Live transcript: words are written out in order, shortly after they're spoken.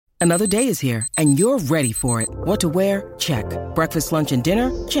Another day is here, and you're ready for it. What to wear? Check. Breakfast, lunch, and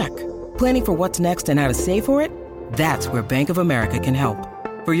dinner? Check. Planning for what's next and how to save for it? That's where Bank of America can help.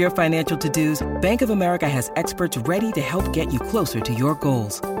 For your financial to-dos, Bank of America has experts ready to help get you closer to your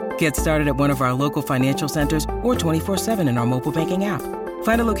goals. Get started at one of our local financial centers or 24/7 in our mobile banking app.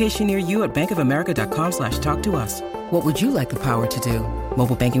 Find a location near you at bankofamerica.com/talktous. What would you like the power to do?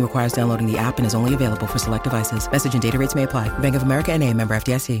 Mobile banking requires downloading the app and is only available for select devices. Message and data rates may apply. Bank of America N.A., member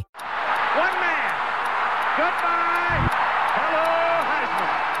FDIC. One man. Goodbye. Hello,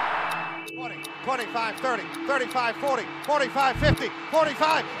 Heisman. 20, 25, 30, 35, 40, 45, 50,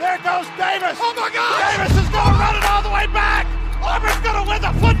 45. There goes Davis. Oh, my God. Davis is going to run it all the way back. Auburn's going to win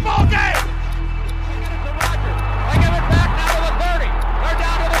the football game. They give it back now to the 30. They're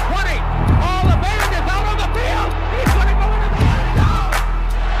down to the 20. All the band is out on the field. He's going to go into the end zone.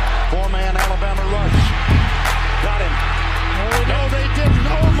 Four-man Alabama rush. Got him. No, they didn't.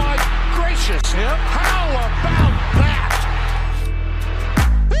 Oh, my gracious. Yep. How about that?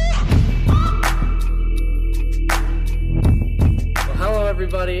 Well, hello,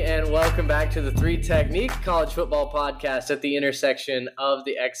 everybody, and welcome back to the Three Technique College Football Podcast at the intersection of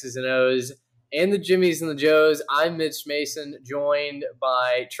the X's and O's and the Jimmies and the Joes. I'm Mitch Mason, joined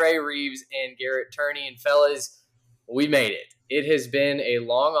by Trey Reeves and Garrett Turney. And fellas, we made it. It has been a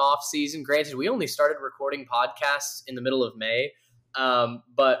long off season. Granted, we only started recording podcasts in the middle of May,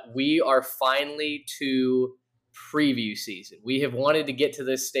 but we are finally to preview season. We have wanted to get to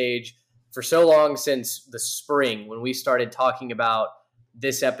this stage for so long, since the spring when we started talking about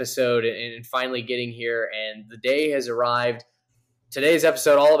this episode, and finally getting here, and the day has arrived. Today's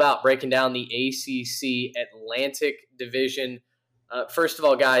episode all about breaking down the ACC Atlantic Division. First of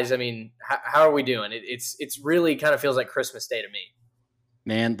all, guys, I mean, how are we doing? It's really kind of feels like Christmas Day to me.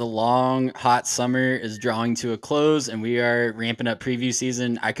 Man, the long, hot summer is drawing to a close, and we are ramping up preview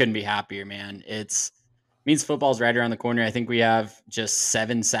season. I couldn't be happier, man. It means football's right around the corner. I think we have just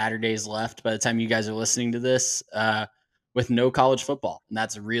 7 Saturdays left by the time you guys are listening to this, with no college football, and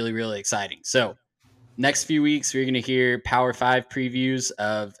that's really, really exciting. So next few weeks, we're going to hear Power 5 previews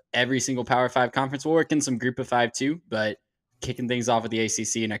of every single Power 5 conference. We'll work in some Group of 5 too, but kicking things off with the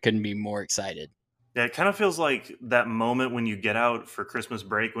ACC, and I couldn't be more excited. Yeah, it kind of feels like that moment when you get out for Christmas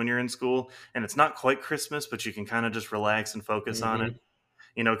break when you're in school, and it's not quite Christmas, but you can kind of just relax and focus on it,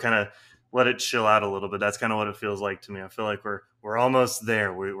 kind of let it chill out a little bit. That's kind of what it feels like to me. I feel like we're almost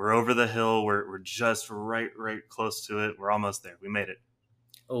there. We're over the hill. We're just right close to it. We're almost there. We made it.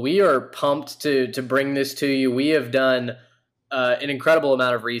 We are pumped to bring this to you. We have done an incredible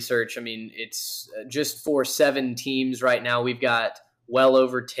amount of research. I mean, it's just for 7 teams right now. We've got well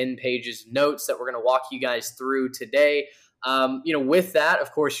over 10 pages of notes that we're going to walk you guys through today. With that,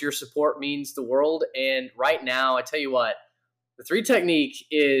 of course, your support means the world. And right now, I tell you what, the Three Technique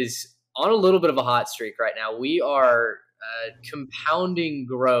is on a little bit of a hot streak right now. We are compounding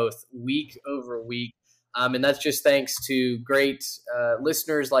growth week over week. And that's just thanks to great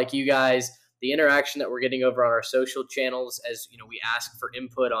listeners like you guys, the interaction that we're getting over on our social channels as we ask for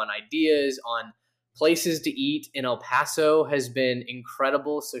input on ideas, on places to eat in El Paso has been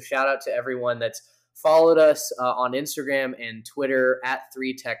incredible. So shout out to everyone that's followed us on Instagram and Twitter. At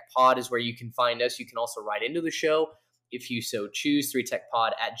 3TechPod is where you can find us. You can also write into the show if you so choose,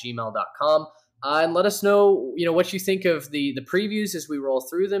 3techpod@gmail.com. And let us know, what you think of the previews as we roll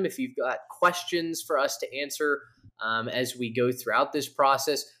through them. If you've got questions for us to answer as we go throughout this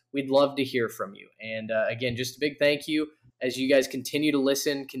process, we'd love to hear from you. And again, just a big thank you as you guys continue to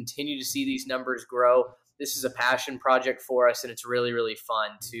listen, continue to see these numbers grow. This is a passion project for us, and it's really, really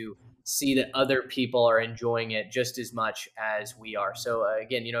fun to see that other people are enjoying it just as much as we are. So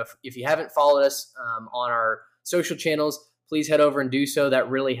again, if you haven't followed us on our social channels, please head over and do so.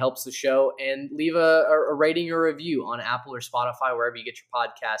 That really helps the show. And leave a rating or review on Apple or Spotify, wherever you get your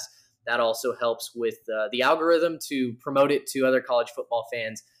podcasts. That also helps with the algorithm to promote it to other college football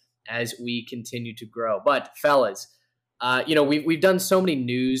fans as we continue to grow. But fellas, we've done so many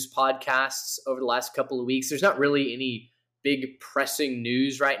news podcasts over the last couple of weeks. There's not really any big pressing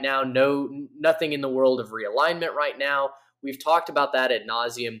news right now. Nothing in the world of realignment right now. We've talked about that ad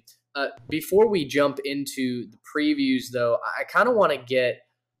nauseum. Before we jump into the previews, though, I kind of want to get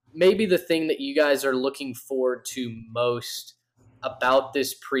maybe the thing that you guys are looking forward to most about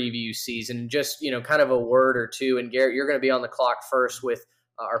this preview season. Just, kind of a word or two. And Garrett, you're going to be on the clock first with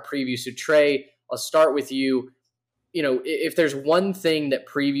our preview. So Trey, I'll start with you. If there's one thing that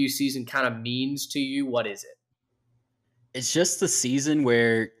preview season kind of means to you, what is it? It's just the season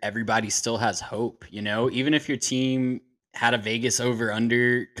where everybody still has hope, even if your team had a Vegas over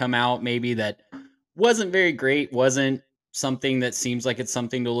under come out, maybe that wasn't very great, wasn't something that seems like it's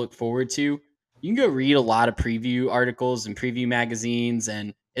something to look forward to, you can go read a lot of preview articles and preview magazines,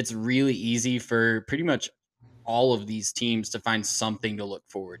 and it's really easy for pretty much all of these teams to find something to look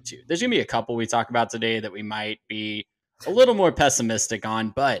forward to. There's going to be a couple we talk about today that we might be a little more pessimistic on,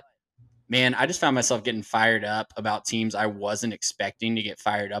 but man, I just found myself getting fired up about teams I wasn't expecting to get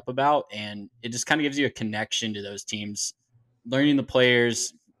fired up about. And it just kind of gives you a connection to those teams, learning the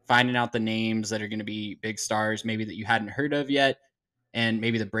players, finding out the names that are going to be big stars, maybe that you hadn't heard of yet, and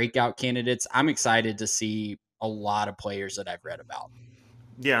maybe the breakout candidates. I'm excited to see a lot of players that I've read about.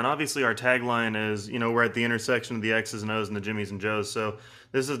 Yeah, and obviously our tagline is, we're at the intersection of the X's and O's and the Jimmies and Joes. So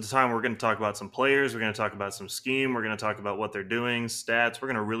this is the time we're going to talk about some players. We're going to talk about some scheme. We're going to talk about what they're doing, stats. We're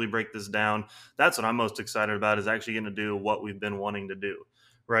going to really break this down. That's what I'm most excited about, is actually getting to do what we've been wanting to do,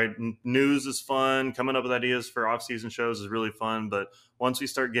 right? News is fun. Coming up with ideas for off-season shows is really fun. But once we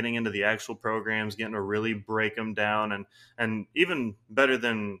start getting into the actual programs, getting to really break them down, and even better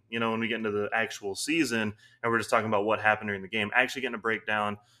than, when we get into the actual season and we're just talking about what happened during the game, actually getting to break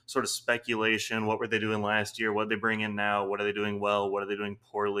down sort of speculation. What were they doing last year? What did they bring in now? What are they doing well? What are they doing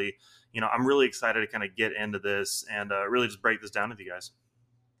poorly? I'm really excited to kind of get into this and really just break this down with you guys.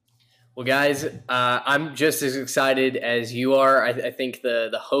 Well, guys, I'm just as excited as you are. I think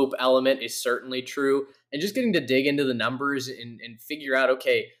the hope element is certainly true. And just getting to dig into the numbers and figure out,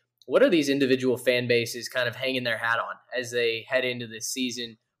 okay, what are these individual fan bases kind of hanging their hat on as they head into this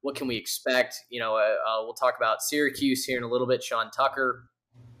season? What can we expect? We'll talk about Syracuse here in a little bit. Sean Tucker.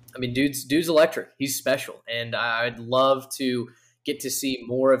 I mean, dude's electric. He's special. And I'd love to get to see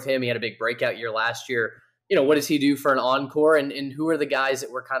more of him. He had a big breakout year last year. What does he do for an encore, and who are the guys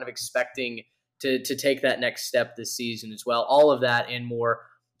that we're kind of expecting to take that next step this season as well? All of that and more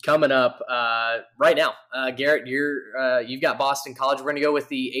coming up right now. Garrett, you've got Boston College. We're going to go with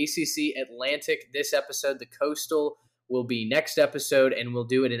the ACC Atlantic this episode. The Coastal will be next episode, and we'll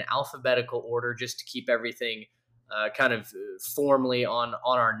do it in alphabetical order just to keep everything kind of formally on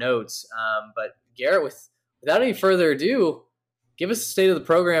our notes. But Garrett, without any further ado, give us the state of the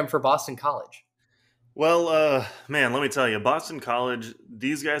program for Boston College. Well, man, let me tell you, Boston College,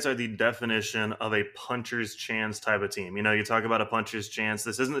 these guys are the definition of a puncher's chance type of team. You talk about a puncher's chance.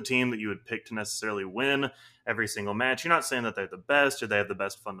 This isn't the team that you would pick to necessarily win every single match. You're not saying that they're the best or they have the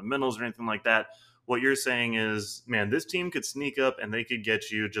best fundamentals or anything like that. What you're saying is, man, this team could sneak up and they could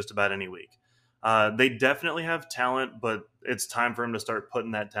get you just about any week. They definitely have talent, but it's time for them to start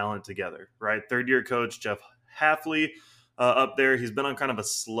putting that talent together, right? Third-year coach Jeff Hafley up there. He's been on kind of a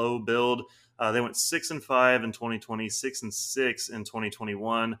slow build. They went 6-5 in 2020, 6-6 in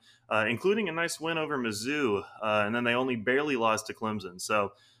 2021, including a nice win over Mizzou, and then they only barely lost to Clemson.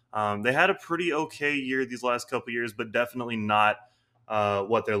 So they had a pretty okay year these last couple years, but definitely not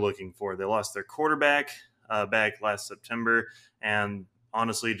what they're looking for. They lost their quarterback back last September, and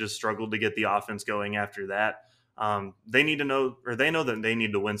honestly just struggled to get the offense going after that. They know that they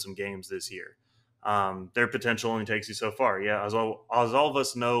need to win some games this year. Their potential only takes you so far. Yeah, as all of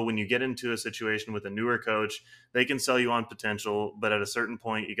us know, when you get into a situation with a newer coach, they can sell you on potential, but at a certain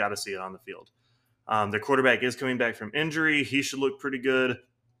point, you got to see it on the field. Their quarterback is coming back from injury. He should look pretty good.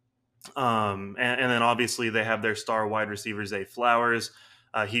 And then obviously they have their star wide receiver, Zay Flowers.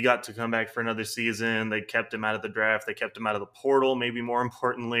 He got to come back for another season. They kept him out of the draft. They kept him out of the portal, maybe more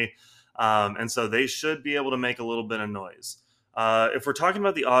importantly. And so they should be able to make a little bit of noise. If we're talking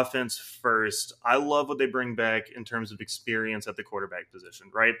about the offense first, I love what they bring back in terms of experience at the quarterback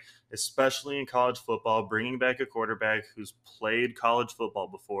position, right? Especially in college football, bringing back a quarterback who's played college football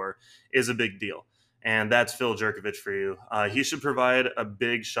before is a big deal. And that's Phil Jerkovich for you. He should provide a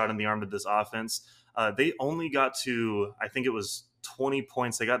big shot in the arm to this offense. They only got to, I think it was 20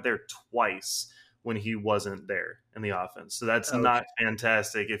 points. They got there twice when he wasn't there in the offense. So that's not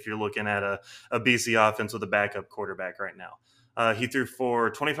fantastic if you're looking at a BC offense with a backup quarterback right now. He threw for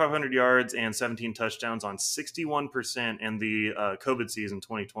 2,500 yards and 17 touchdowns on 61% in the COVID season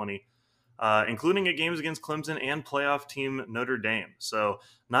 2020, including at games against Clemson and playoff team Notre Dame. So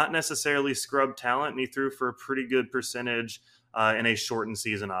not necessarily scrub talent, and he threw for a pretty good percentage in a shortened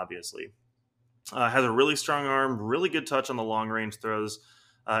season, obviously. Has a really strong arm, really good touch on the long-range throws,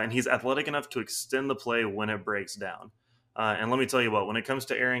 and he's athletic enough to extend the play when it breaks down. And let me tell you what, when it comes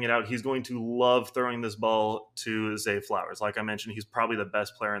to airing it out, he's going to love throwing this ball to Zay Flowers. Like I mentioned, he's probably the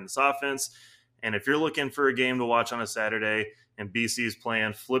best player in this offense. And if you're looking for a game to watch on a Saturday and BC's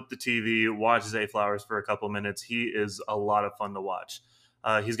playing, flip the TV, watch Zay Flowers for a couple minutes. He is a lot of fun to watch.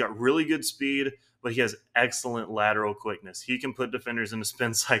 He's got really good speed, but he has excellent lateral quickness. He can put defenders in a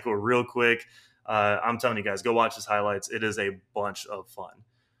spin cycle real quick. I'm telling you guys, go watch his highlights. It is a bunch of fun.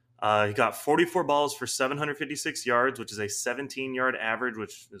 He got 44 balls for 756 yards, which is a 17-yard average,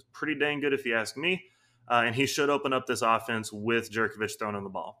 which is pretty dang good if you ask me. And he should open up this offense with Jerkovich throwing on the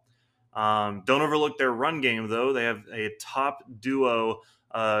ball. Don't overlook their run game, though. They have a top duo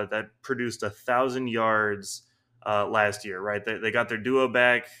that produced 1,000 yards last year, right? They got their duo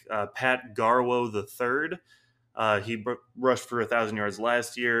back, Pat Garwo III. He rushed for 1,000 yards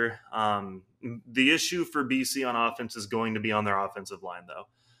last year. The issue for BC on offense is going to be on their offensive line, though.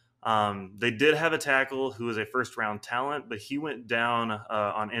 They did have a tackle who was a first-round talent, but he went down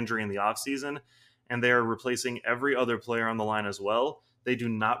on injury in the offseason, and they are replacing every other player on the line as well. They do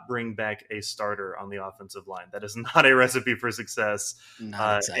not bring back a starter on the offensive line. That is not a recipe for success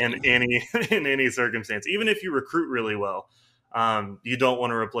in any circumstance. Even if you recruit really well, you don't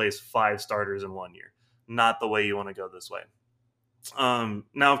want to replace 5 starters in 1 year. Not the way you want to go this way.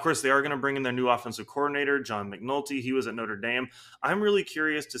 Now, of course, they are going to bring in their new offensive coordinator, John McNulty. He was at Notre Dame. I'm really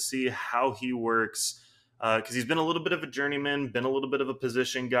curious to see how he works because he's been a little bit of a journeyman, been a little bit of a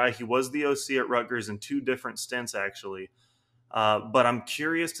position guy. He was the OC at Rutgers in 2 different stints, actually. But I'm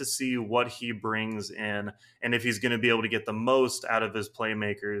curious to see what he brings in and if he's going to be able to get the most out of his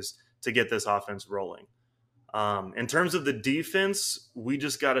playmakers to get this offense rolling. In terms of the defense, we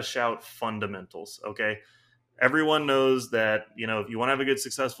just got to shout fundamentals, okay? Everyone knows that, if you want to have a good,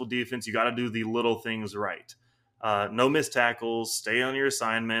 successful defense, you got to do the little things right. No missed tackles, stay on your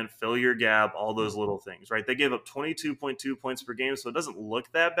assignment, fill your gap, all those little things, right? They gave up 22.2 points per game, so it doesn't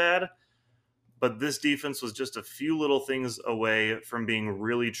look that bad. But this defense was just a few little things away from being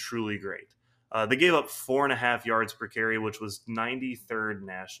really, truly great. They gave up 4.5 yards per carry, which was 93rd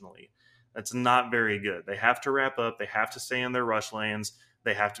nationally. That's not very good. They have to wrap up. They have to stay in their rush lanes.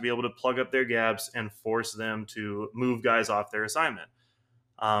 They have to be able to plug up their gaps and force them to move guys off their assignment.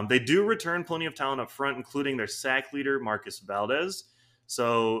 They do return plenty of talent up front, including their sack leader, Marcus Valdez.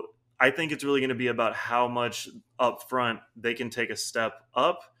 So I think it's really going to be about how much up front they can take a step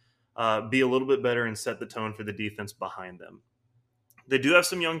up, be a little bit better, and set the tone for the defense behind them. They do have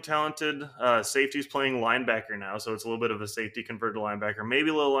some young, talented safeties playing linebacker now, so it's a little bit of a safety converted to linebacker,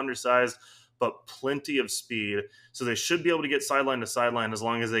 maybe a little undersized, but plenty of speed. So they should be able to get sideline to sideline as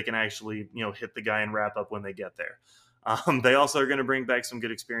long as they can actually, hit the guy and wrap up when they get there. They also are going to bring back some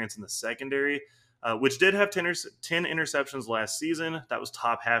good experience in the secondary, which did have 10 interceptions last season. That was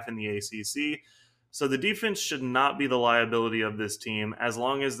top half in the ACC. So the defense should not be the liability of this team as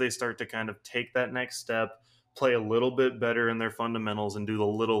long as they start to kind of take that next step, play a little bit better in their fundamentals, and do the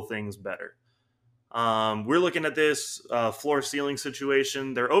little things better. We're looking at this floor-ceiling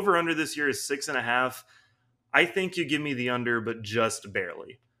situation. Their over-under this year is 6.5. I think you give me the under, but just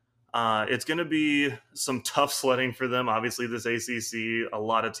barely. It's going to be some tough sledding for them. Obviously, this ACC, a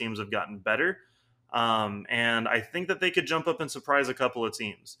lot of teams have gotten better. And I think that they could jump up and surprise a couple of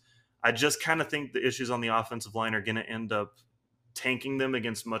teams. I just kind of think the issues on the offensive line are going to end up tanking them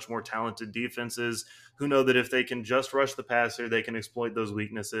against much more talented defenses who know that if they can just rush the passer, they can exploit those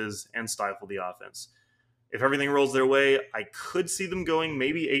weaknesses and stifle the offense. If everything rolls their way, I could see them going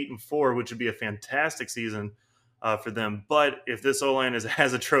maybe 8-4, which would be a fantastic season for them. But if this O-line is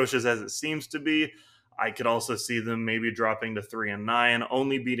as atrocious as it seems to be, I could also see them maybe dropping to 3-9,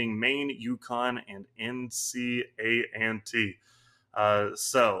 only beating Maine, UConn, and NCAA.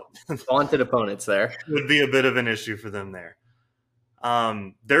 So Vaunted opponents there. Would be a bit of an issue for them there.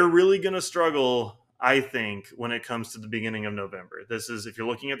 They're really going to struggle, I think, when it comes to the beginning of November. This is, if you're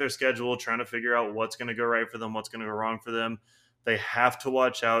looking at their schedule, trying to figure out what's going to go right for them, what's going to go wrong for them, they have to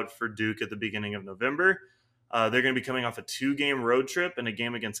watch out for Duke at the beginning of November. They're going to be coming off a 2-game road trip and a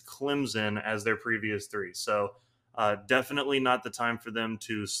game against Clemson as their previous 3. So definitely not the time for them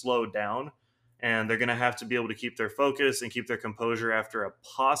to slow down. And they're going to have to be able to keep their focus and keep their composure after a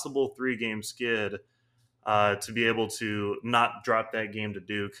possible 3-game skid to be able to not drop that game to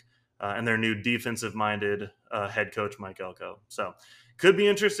Duke and their new defensive-minded head coach, Mike Elko. So could be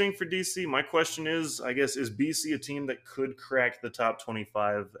interesting for DC. My question is, I guess, is BC a team that could crack the top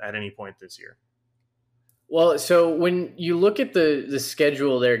 25 at any point this year? Well, so when you look at the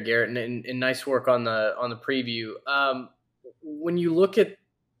schedule there, Garrett, and nice work on the preview. When you look at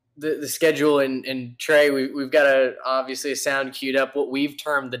the schedule, and Trey, we've got obviously a sound queued up, what we've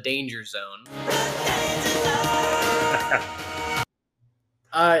termed the danger zone.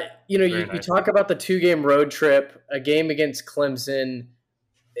 You talk about the 2-game road trip, a game against Clemson.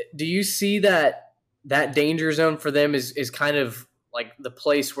 Do you see that danger zone for them is kind of like the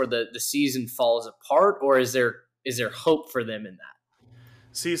place where the season falls apart, or is there hope for them in that?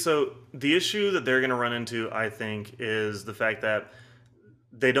 See, so the issue that they're going to run into, I think, is the fact that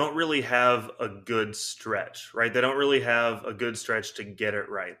they don't really have a good stretch, right? They don't really have a good stretch to get it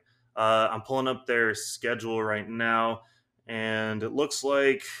right. I'm pulling up their schedule right now, and it looks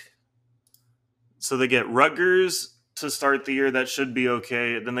like so they get Rutgers to start the year. That should be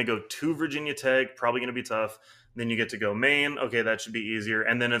okay. Then they go to Virginia Tech, probably going to be tough. Then you get to go Maine. Okay, that should be easier.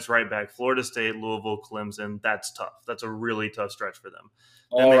 And then it's right back Florida State, Louisville, Clemson. That's tough. That's a really tough stretch for them.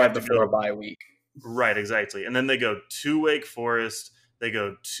 Then All they right have to before a go bye week. right, exactly. And then they go to Wake Forest. They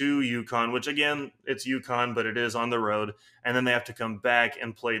go to UConn, which again, it's UConn, but it is on the road. And then they have to come back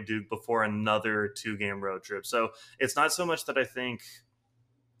and play Duke before another 2-game road trip. So it's not so much that I think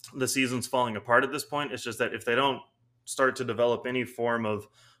the season's falling apart at this point. It's just that if they don't start to develop any form of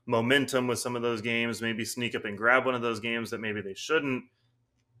momentum with some of those games, maybe sneak up and grab one of those games that maybe they shouldn't.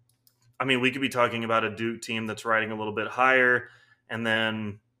 I mean, we could be talking about a Duke team that's riding a little bit higher, and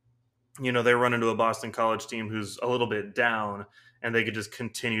then, they run into a Boston College team who's a little bit down, and they could just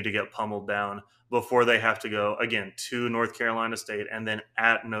continue to get pummeled down before they have to go, again, to North Carolina State and then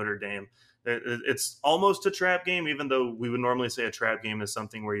at Notre Dame. It's almost a trap game, even though we would normally say a trap game is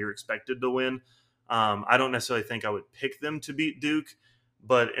something where you're expected to win. I don't necessarily think I would pick them to beat Duke,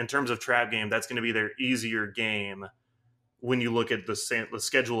 but in terms of trap game, that's going to be their easier game when you look at the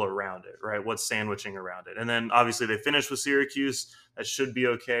schedule around it, right? What's sandwiching around it. And then obviously they finish with Syracuse. That should be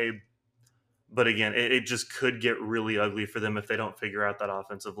okay. But again, it just could get really ugly for them if they don't figure out that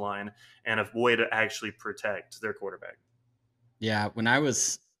offensive line and a way to actually protect their quarterback. Yeah, when I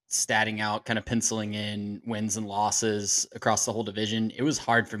was statting out, kind of penciling in wins and losses across the whole division, it was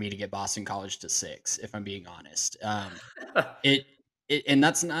hard for me to get Boston College to 6, if I'm being honest. And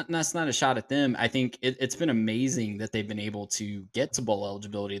that's not a shot at them. I think it's been amazing that they've been able to get to bowl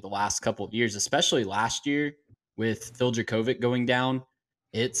eligibility the last couple of years, especially last year with Phil Dracovic going down.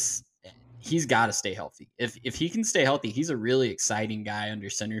 He's got to stay healthy. If he can stay healthy, he's a really exciting guy under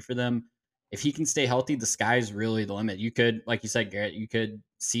center for them. If he can stay healthy, the sky's really the limit. You could, like you said, Garrett, you could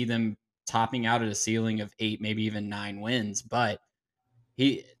see them topping out at a ceiling of 8, maybe even 9 wins. But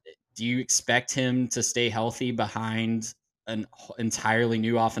do you expect him to stay healthy behind an entirely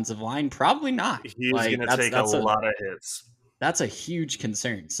new offensive line? Probably not. He's going to take a lot of hits. That's a huge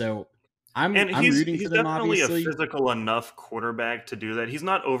concern. So I'm he's rooting for them, definitely obviously. A physical enough quarterback to do that. He's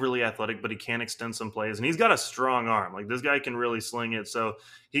not overly athletic, but he can extend some plays, and he's got a strong arm. Like, this guy can really sling it. So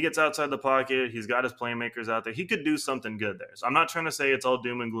he gets outside the pocket. He's got his playmakers out there. He could do something good there. So I'm not trying to say it's all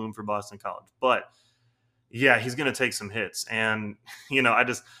doom and gloom for Boston College, but yeah, he's going to take some hits. And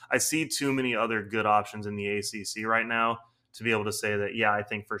I see too many other good options in the ACC right now to be able to say that, yeah, I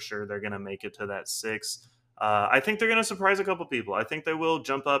think for sure they're going to make it to that 6. I think they're going to surprise a couple people. I think they will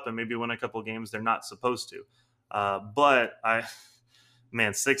jump up and maybe win a couple games they're not supposed to. But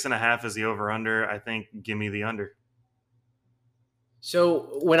 6.5 is the over-under. I think give me the under. So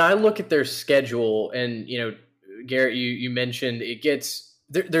when I look at their schedule, and Garrett, you mentioned it gets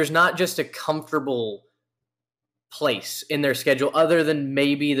there's not just a comfortable place in their schedule other than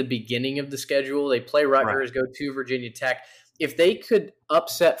maybe the beginning of the schedule. They play Rutgers, go to Virginia Tech. If they could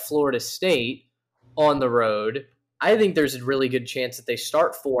upset Florida State on the road, I think there's a really good chance that they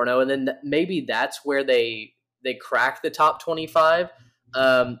start 4-0, and then maybe that's where they crack the top 25.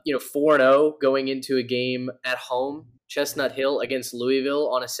 4-0 going into a game at home, Chestnut Hill against Louisville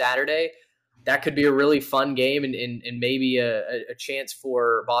on a Saturday. That could be a really fun game and maybe a chance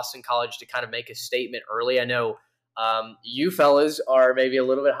for Boston College to kind of make a statement early. I know you fellas are maybe a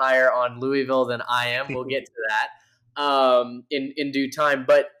little bit higher on Louisville than I am. We'll get to that in due time.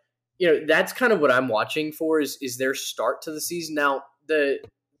 But, that's kind of what I'm watching for is their start to the season. Now, the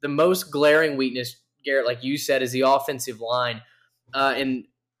most glaring weakness, Garrett, like you said, is the offensive line. And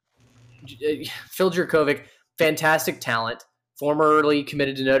Phil Dracovic, fantastic talent, formerly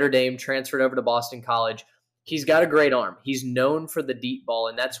committed to Notre Dame, transferred over to Boston College. He's got a great arm. He's known for the deep ball,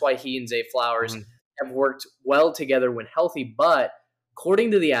 and that's why he and Zay Flowers have worked well together when healthy. But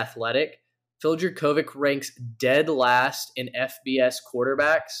according to The Athletic, Phil Dracovic ranks dead last in FBS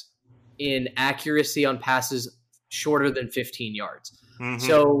quarterbacks in accuracy on passes shorter than 15 yards.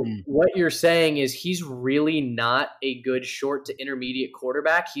 So what you're saying is he's really not a good short to intermediate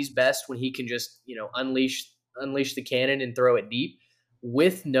quarterback. He's best when he can just, unleash the cannon and throw it deep.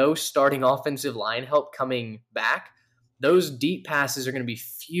 With no starting offensive line help coming back, those deep passes are going to be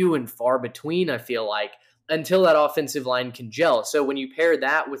few and far between, I feel like, until that offensive line can gel. So when you pair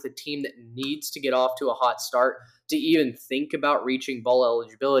that with a team that needs to get off to a hot start to even think about reaching bowl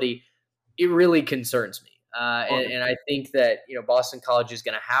eligibility, it really concerns me. And I think that, Boston College is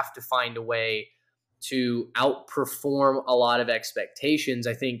going to have to find a way to outperform a lot of expectations.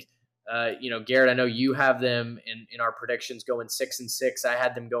 I think, Garrett, I know you have them in our predictions going 6-6. I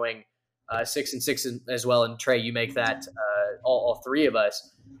had them going 6-6 as well. And Trey, you make that all three of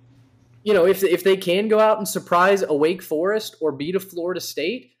us. if they can go out and surprise a Wake Forest or beat a Florida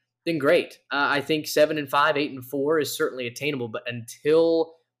State, then great. I think 7-5, 8-4 is certainly attainable. But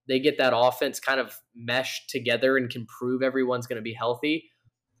until they get that offense kind of meshed together and can prove everyone's going to be healthy,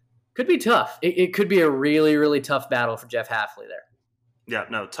 could be tough. It could be a really, really tough battle for Jeff Hafley there. Yeah,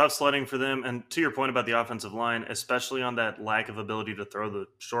 no, tough sledding for them. And to your point about the offensive line, especially on that lack of ability to throw the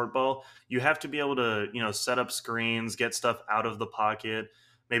short ball, you have to be able to, set up screens, get stuff out of the pocket,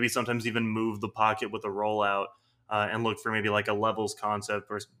 maybe sometimes even move the pocket with a rollout, and look for maybe like a levels concept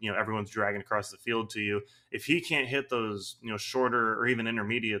where, everyone's dragging across the field to you. If he can't hit those, shorter or even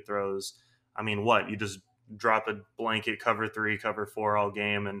intermediate throws, I mean, what? You just drop a blanket cover 3, cover 4 all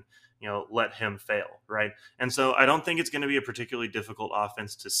game and, let him fail, right? And so I don't think it's going to be a particularly difficult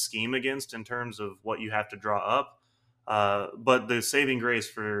offense to scheme against in terms of what you have to draw up. But the saving grace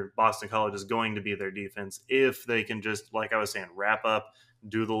for Boston College is going to be their defense if they can just, like I was saying, wrap up,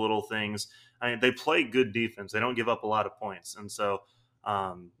 do the little things. I mean, they play good defense. They don't give up a lot of points. And so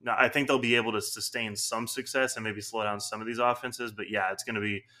I think they'll be able to sustain some success and maybe slow down some of these offenses. But yeah, it's going to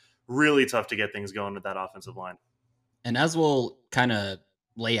be really tough to get things going with that offensive line. And as we'll kind of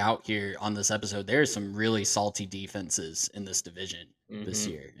lay out here on this episode, there are some really salty defenses in this division this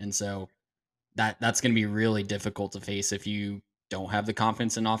year. And so that's going to be really difficult to face if you don't have the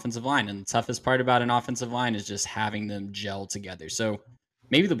confidence in offensive line. And the toughest part about an offensive line is just having them gel together. So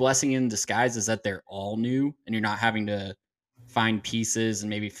maybe the blessing in disguise is that they're all new and you're not having to find pieces and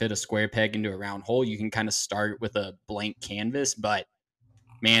maybe fit a square peg into a round hole. You can kind of start with a blank canvas, but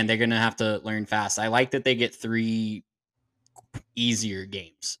man, they're going to have to learn fast. I like that they get 3 easier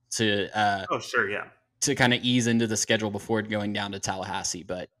games to to kind of ease into the schedule before going down to Tallahassee.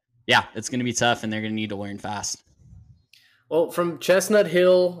 But yeah, it's going to be tough and they're going to need to learn fast. Well, from Chestnut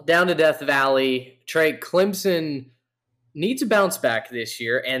Hill down to Death Valley, Trey, Clemson needs to bounce back this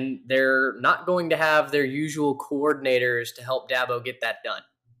year, and they're not going to have their usual coordinators to help Dabo get that done.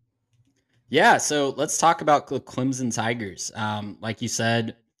 Yeah, so let's talk about the Clemson Tigers. Like you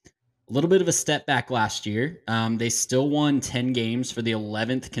said, a little bit of a step back last year. They still won 10 games for the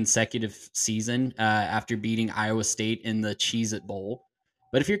 11th consecutive season after beating Iowa State in the Cheez-It Bowl.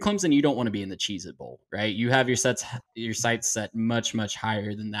 But if you're Clemson, you don't want to be in the Cheez-It Bowl, right? You have your sights set much, much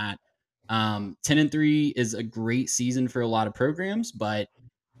higher than that. 10-3 is a great season for a lot of programs, but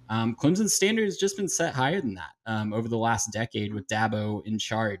Clemson's standard has just been set higher than that over the last decade with Dabo in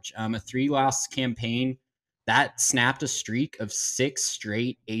charge. A 3-loss campaign that snapped a streak of 6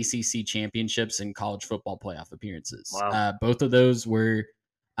 straight ACC championships and college football playoff appearances. Wow. Both of those were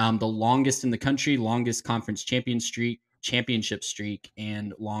the longest in the country, longest conference championship streak,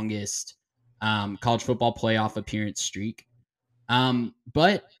 and longest college football playoff appearance streak.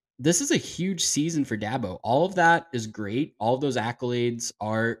 But this is a huge season for Dabo. All of that is great. All of those accolades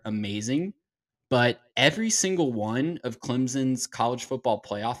are amazing. But every single one of Clemson's college football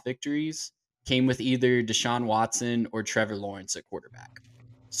playoff victories came with either Deshaun Watson or Trevor Lawrence at quarterback.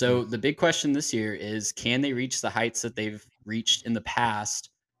 So the big question this year is, can they reach the heights that they've reached in the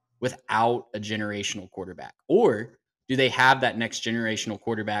past without a generational quarterback? Or do they have that next generational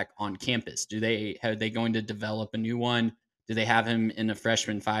quarterback on campus? Are they going to develop a new one? Do they have him in a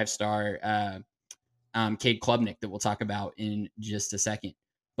freshman 5-star Cade Klubnik that we'll talk about in just a second?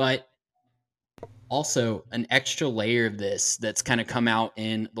 But also, an extra layer of this that's kind of come out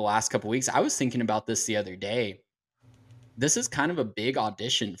in the last couple of weeks. I was thinking about this the other day. This is kind of a big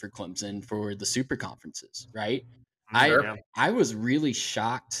audition for Clemson for the super conferences, right? Sure. I was really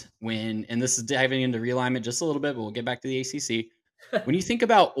shocked when, and this is diving into realignment just a little bit, but we'll get back to the ACC. When you think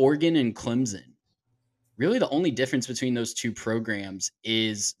about Oregon and Clemson, really the only difference between those two programs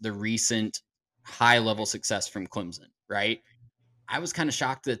is the recent high-level success from Clemson, right? I was kind of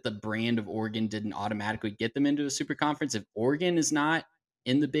shocked that the brand of Oregon didn't automatically get them into a super conference. If Oregon is not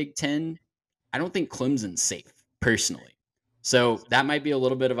in the Big Ten, I don't think Clemson's safe, personally. So that might be a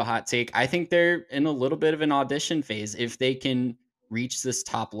little bit of a hot take. I think they're in a little bit of an audition phase if they can reach this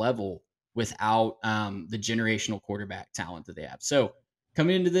top level without the generational quarterback talent that they have. So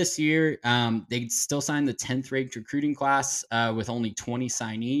coming into this year, they still signed the 10th ranked recruiting class with only 20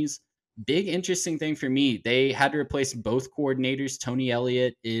 signees. Big interesting thing for me, they had to replace both coordinators. Tony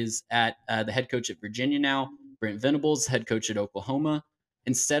Elliott is at the head coach at Virginia now. Brent Venables, head coach at Oklahoma.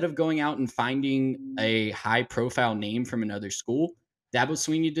 Instead of going out and finding a high-profile name from another school, Dabo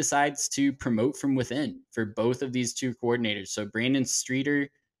Swinney decides to promote from within for both of these two coordinators. So Brandon Streeter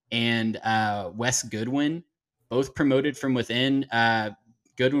and Wes Goodwin, both promoted from within.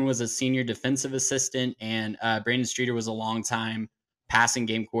 Goodwin was a senior defensive assistant, and Brandon Streeter was a longtime passing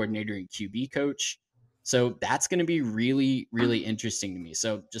game coordinator and QB coach. So that's going to be really, really interesting to me.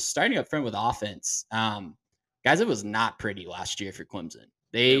 So just starting up front with offense, guys, it was not pretty last year for Clemson.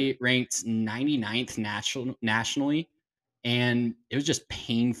 They ranked 99th nationally, and it was just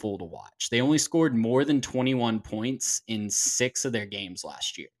painful to watch. They only scored more than 21 points in 6 of their games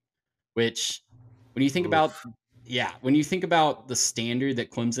last year, which when you think about, when you think about the standard that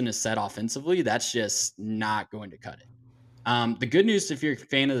Clemson has set offensively, that's just not going to cut it. The good news, if you're a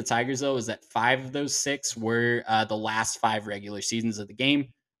fan of the Tigers, though, is that 5 of those 6 were the last 5 regular seasons of the game,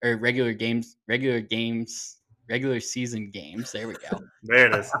 or regular season games. There we go. There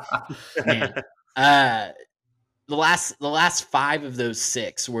it is. Man, the last 5 of those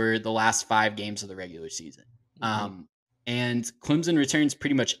 6 were the last 5 games of the regular season. And Clemson returns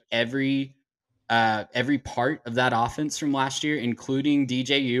pretty much every part of that offense from last year, including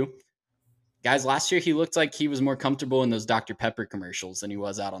DJU. Guys, last year he looked like he was more comfortable in those Dr. Pepper commercials than he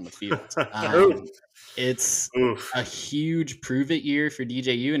was out on the field. It's a huge prove it year for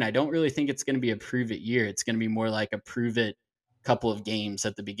DJU, and I don't really think it's going to be a prove it year. It's going to be more like a prove it couple of games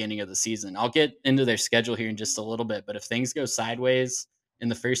at the beginning of the season. I'll get into their schedule here in just a little bit, but if things go sideways in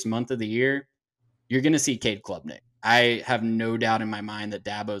the first month of the year, you're going to see Cade Klubnik. I have no doubt in my mind that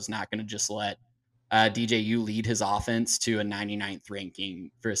Dabo's not going to just let DJU lead his offense to a 99th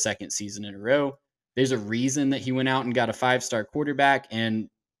ranking for a second season in a row. There's a reason that he went out and got a 5-star quarterback, and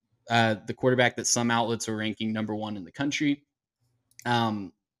the quarterback that some outlets are ranking number 1 in the country.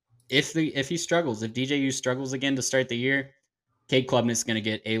 If he struggles, if DJU struggles again to start the year, Cade Klubnik's going to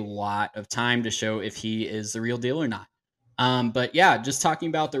get a lot of time to show if he is the real deal or not. But yeah, just talking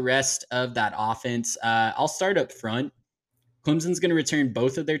about the rest of that offense, I'll start up front. Clemson's going to return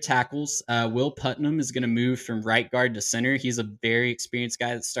both of their tackles. Will Putnam is going to move from right guard to center. He's a very experienced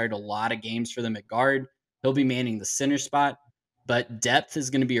guy that started a lot of games for them at guard. He'll be manning the center spot, but depth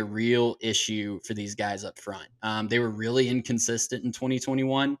is going to be a real issue for these guys up front. They were really inconsistent in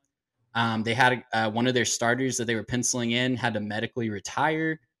 2021. They had one of their starters that they were penciling in had to medically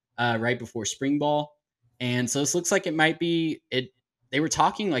retire right before spring ball. And so this looks like it might be it. They were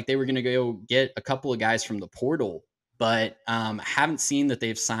talking like they were going to go get a couple of guys from the portal, but haven't seen that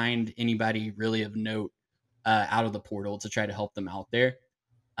they've signed anybody really of note out of the portal to try to help them out there.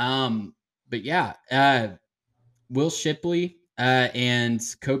 But yeah, Will Shipley and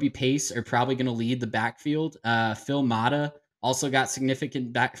Kobe Pace are probably going to lead the backfield. Phil Mata also got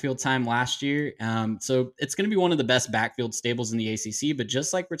significant backfield time last year. So it's going to be one of the best backfield stables in the ACC. But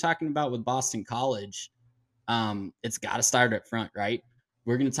just like we're talking about with Boston College, it's got to start up front, right?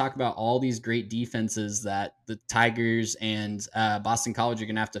 We're going to talk about all these great defenses that the Tigers and Boston College are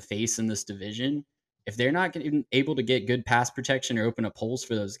going to have to face in this division. If they're not able to get good pass protection or open up holes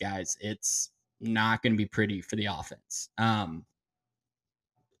for those guys, it's not going to be pretty for the offense.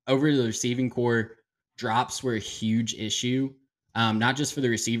 Over the receiving core, drops were a huge issue, not just for the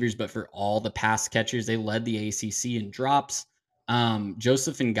receivers, but for all the pass catchers. They led the ACC in drops.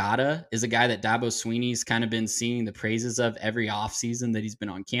 Joseph Ngata is a guy that Dabo Swinney's kind of been singing the praises of every offseason that he's been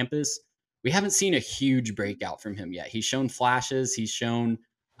on campus. We haven't seen a huge breakout from him yet. He's shown flashes. He's shown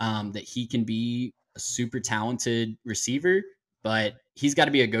that he can be a super talented receiver, but he's got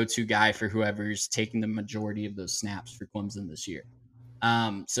to be a go-to guy for whoever's taking the majority of those snaps for Clemson this year.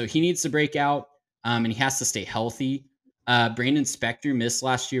 So he needs to break out, and he has to stay healthy. Brandon Spector missed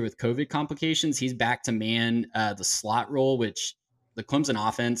last year with COVID complications. He's back to man the slot role, which the Clemson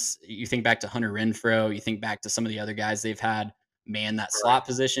offense, you think back to Hunter Renfrow, you think back to some of the other guys they've had man that slot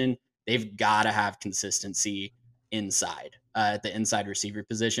position. They've got to have consistency inside at the inside receiver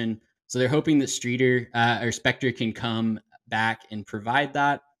position. So they're hoping that Spector can come back and provide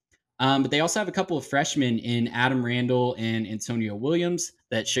that. But they also have a couple of freshmen in Adam Randall and Antonio Williams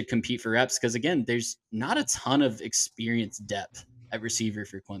that should compete for reps because, again, there's not a ton of experience depth at receiver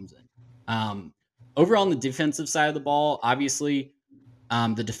for Clemson. Overall, on the defensive side of the ball, obviously,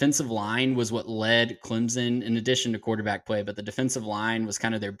 the defensive line was what led Clemson in addition to quarterback play, but the defensive line was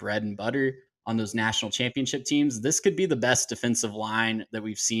kind of their bread and butter on those national championship teams. This could be the best defensive line that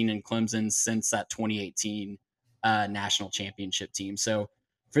we've seen in Clemson since that 2018 national championship team. So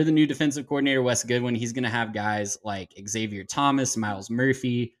for the new defensive coordinator, Wes Goodwin, he's going to have guys like Xavier Thomas, Miles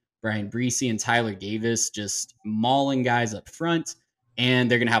Murphy, Brian Breesy, and Tyler Davis just mauling guys up front, and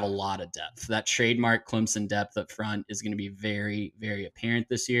they're going to have a lot of depth. That trademark Clemson depth up front is going to be very, very apparent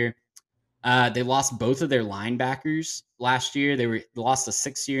this year. They lost both of their linebackers last year. They lost a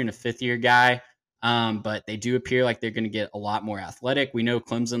 6-year and a 5th-year guy, but they do appear like they're going to get a lot more athletic. We know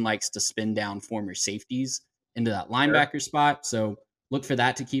Clemson likes to spin down former safeties into that linebacker spot, so look for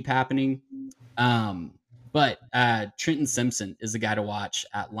that to keep happening. But Trenton Simpson is the guy to watch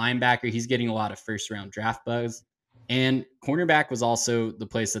at linebacker. He's getting a lot of first-round draft buzz. And cornerback was also the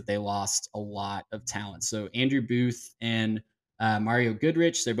place that they lost a lot of talent. So Andrew Booth and Mario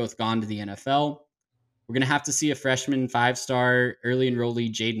Goodrich, they're both gone to the NFL. We're going to have to see a freshman 5-star early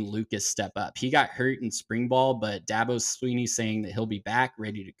enrollee Jaden Lucas step up. He got hurt in spring ball, but Dabo Swinney saying that he'll be back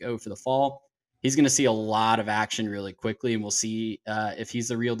ready to go for the fall. He's going to see a lot of action really quickly, and we'll see if he's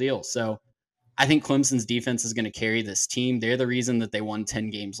the real deal. So I think Clemson's defense is going to carry this team. They're the reason that they won 10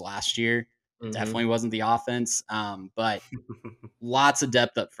 games last year. Definitely wasn't the offense, but lots of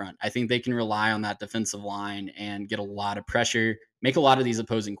depth up front. I think they can rely on that defensive line and get a lot of pressure, make a lot of these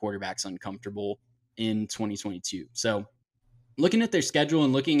opposing quarterbacks uncomfortable in 2022. So looking at their schedule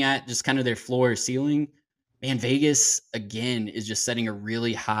and looking at just kind of their floor or ceiling, man, Vegas again is just setting a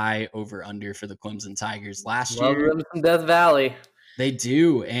really high over under for the Clemson Tigers. Last year, them some Death Valley. They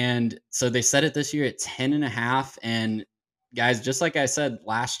do. And so they set it this year at 10.5. And guys, just like I said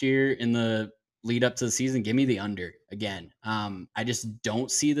last year in the lead up to the season, give me the under again. I just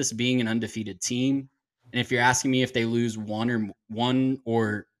don't see this being an undefeated team. And if you're asking me if they lose one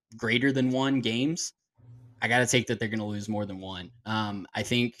or greater than one games, I got to take that they're going to lose more than one. I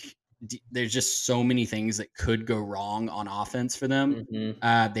think there's just so many things that could go wrong on offense for them.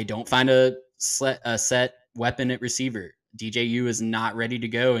 They don't find a set weapon at receiver. DJU is not ready to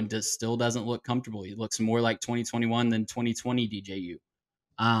go and still doesn't look comfortable. He looks more like 2021 than 2020 DJU.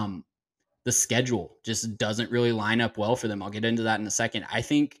 The schedule just doesn't really line up well for them. I'll get into that in a second. I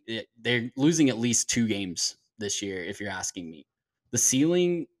think they're losing at least 2 games this year, if you're asking me. The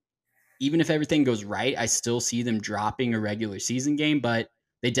ceiling, even if everything goes right, I still see them dropping a regular season game, but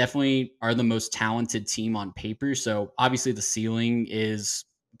they definitely are the most talented team on paper. So obviously the ceiling is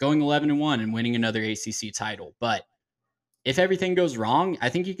going 11-1 and winning another ACC title. But if everything goes wrong, I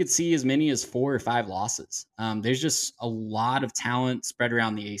think you could see as many as 4 or 5 losses. There's just a lot of talent spread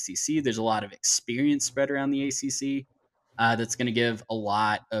around the ACC. There's a lot of experience spread around the ACC that's going to give a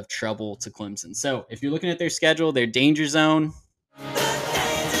lot of trouble to Clemson. So if you're looking at their schedule, their danger zone,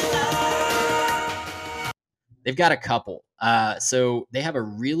 they've got a couple. So they have a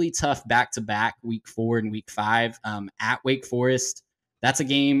really tough back-to-back week 4 and week 5 at Wake Forest. That's a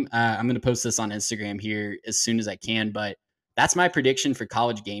game. I'm going to post this on Instagram here as soon as I can, but that's my prediction for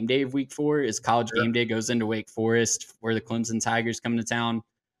College Game Day of week 4 is College Game Day goes into Wake Forest where the Clemson Tigers come to town.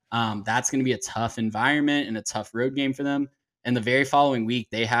 That's going to be a tough environment and a tough road game for them. And the very following week,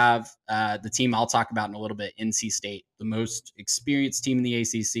 they have the team I'll talk about in a little bit, NC State, the most experienced team in the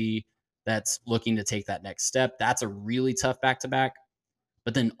ACC that's looking to take that next step. That's a really tough back-to-back.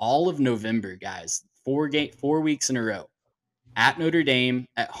 But then all of November, guys, 4 weeks in a row, at Notre Dame,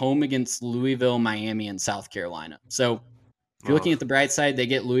 at home against Louisville, Miami, and South Carolina. So if you're looking at the bright side, they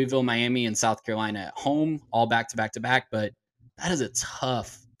get Louisville, Miami, and South Carolina at home, all back-to-back-to-back, but that is a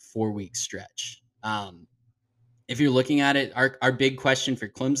tough 4-week stretch. If you're looking at it, our big question for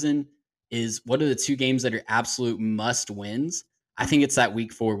Clemson is what are the 2 games that are absolute must-wins? I think it's that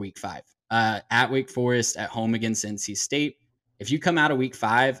week 4, week 5. At Wake Forest, at home against NC State. If you come out of week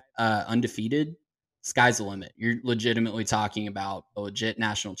 5 undefeated, sky's the limit. You're legitimately talking about a legit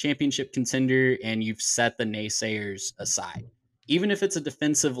national championship contender, and you've set the naysayers aside. Even if it's a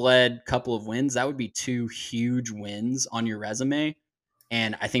defensive-led couple of wins, that would be 2 huge wins on your resume,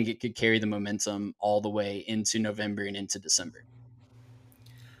 and I think it could carry the momentum all the way into November and into December.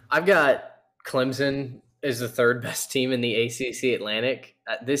 I've got Clemson as the 3rd best team in the ACC Atlantic.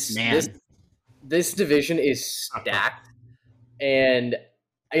 This division is stacked, and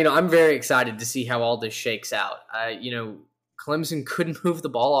I'm very excited to see how all this shakes out. Clemson couldn't move the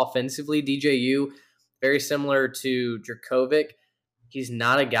ball offensively. DJU, very similar to Dracovic. He's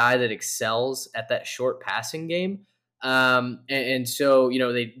not a guy that excels at that short passing game. And so,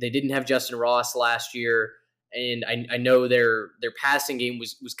 they didn't have Justin Ross last year. And I know their passing game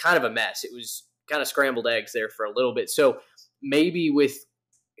was kind of a mess. It was kind of scrambled eggs there for a little bit. So maybe with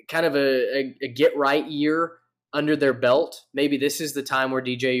kind of a get right year under their belt, maybe this is the time where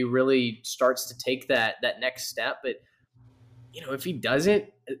DJU really starts to take that next step. But if he doesn't,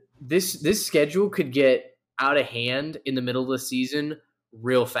 this schedule could get out of hand in the middle of the season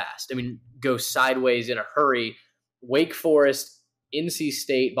real fast. I mean, go sideways in a hurry. Wake Forest, NC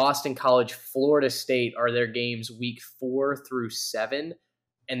State, Boston College, Florida State are their games week 4 through 7.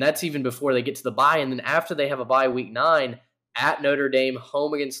 And that's even before they get to the bye. And then after they have a bye week 9, at Notre Dame,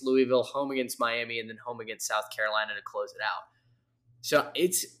 home against Louisville, home against Miami, and then home against South Carolina to close it out. So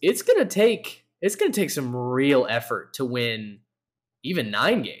it's gonna take some real effort to win even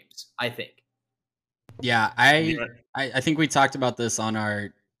 9 games, I think. Yeah, I think we talked about this on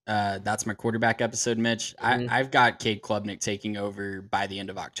our That's My Quarterback episode, Mitch. I've got Cade Klubnik taking over by the end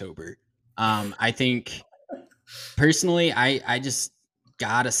of October. I think personally, I just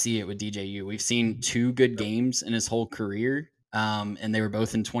gotta see it with DJU. We've seen 2 good games in his whole career, and they were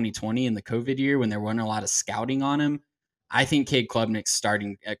both in 2020 in the COVID year when there wasn't a lot of scouting on him. I think Cade Klubnik's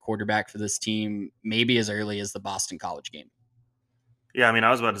starting at quarterback for this team maybe as early as the Boston College game. Yeah, I mean,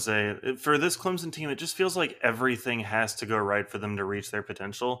 I was about to say, for this Clemson team, it just feels like everything has to go right for them to reach their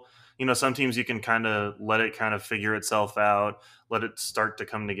potential. You know, some teams you can kind of let it kind of figure itself out, let it start to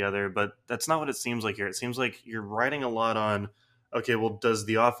come together, but that's not what it seems like here. It seems like you're riding a lot on, okay, well, does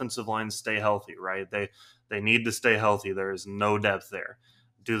the offensive line stay healthy, right? They need to stay healthy. There is no depth there.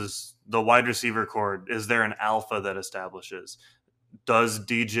 The wide receiver core, is there an alpha that establishes? Does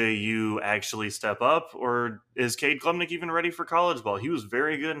DJU actually step up, or is Cade Klubnik even ready for college ball? He was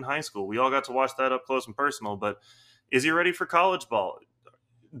very good in high school. We all got to watch that up close and personal, but is he ready for college ball?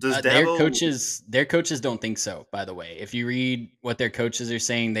 Does Dabo... their coaches don't think so, by the way. If you read what their coaches are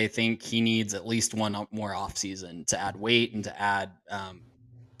saying, they think he needs at least one more offseason to add weight and to add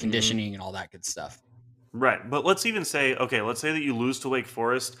conditioning and all that good stuff. Right, but let's even say, okay, let's say that you lose to Wake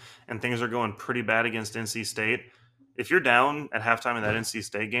Forest and things are going pretty bad against NC State. If you're down at halftime in that NC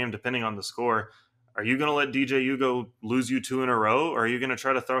State game, depending on the score, are you going to let DJU go lose you 2 in a row, or are you going to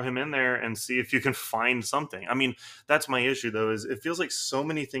try to throw him in there and see if you can find something? I mean, that's my issue, though, is it feels like so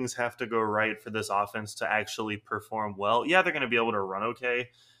many things have to go right for this offense to actually perform well. Yeah, they're going to be able to run okay,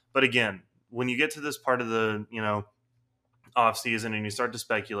 but again, when you get to this part of the, offseason and you start to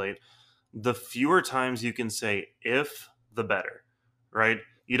speculate, the fewer times you can say if, the better, right?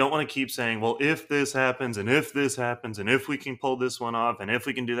 You don't want to keep saying, well, if this happens and if this happens and if we can pull this one off and if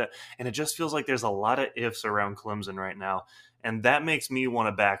we can do that. And it just feels like there's a lot of ifs around Clemson right now. And that makes me want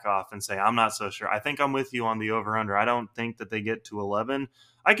to back off and say, I'm not so sure. I think I'm with you on the over-under. I don't think that they get to 11.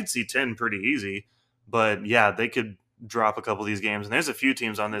 I could see 10 pretty easy. But, yeah, they could drop a couple of these games. And there's a few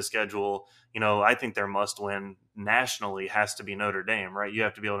teams on this schedule. I think their must-win nationally has to be Notre Dame, right? You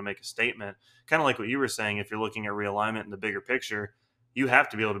have to be able to make a statement. Kind of like what you were saying, if you're looking at realignment in the bigger picture, you have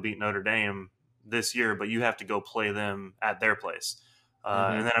to be able to beat Notre Dame this year, but you have to go play them at their place.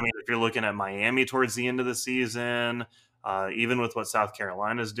 And then, if you're looking at Miami towards the end of the season, even with what South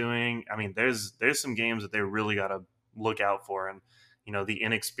Carolina is doing, there's some games that they really got to look out for. And, the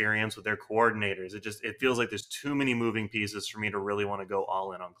inexperience with their coordinators, it feels like there's too many moving pieces for me to really want to go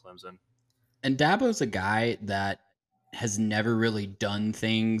all in on Clemson. And Dabo's a guy that has never really done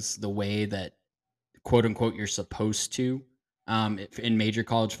things the way that, quote unquote, you're supposed to. In major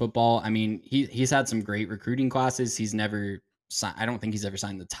college football, he's had some great recruiting classes. I don't think he's ever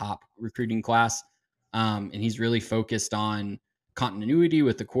signed the top recruiting class. And he's really focused on continuity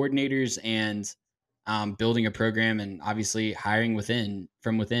with the coordinators and building a program, and obviously hiring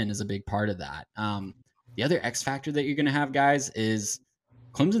from within is a big part of that. The other X factor that you're going to have, guys, is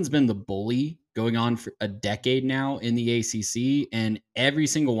Clemson's been the bully going on for a decade now in the ACC, and every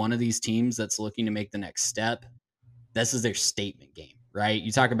single one of these teams that's looking to make the next step, this is their statement game, right?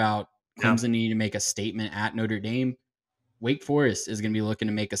 You talk about Clemson needing to make a statement at Notre Dame. Wake Forest is going to be looking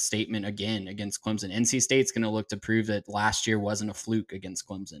to make a statement again against Clemson. NC State's going to look to prove that last year wasn't a fluke against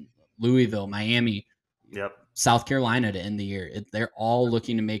Clemson. Louisville, Miami, South Carolina to end the year. They're all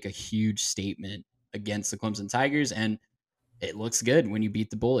looking to make a huge statement against the Clemson Tigers, and it looks good when you beat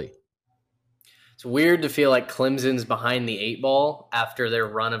the bully. It's weird to feel like Clemson's behind the 8 ball after their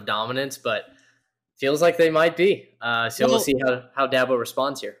run of dominance, but feels like they might be. We'll see how Dabo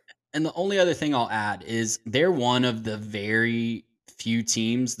responds here. And the only other thing I'll add is they're one of the very few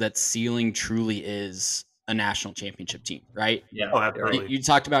teams that ceiling truly is a national championship team, right? Yeah. Oh, absolutely. You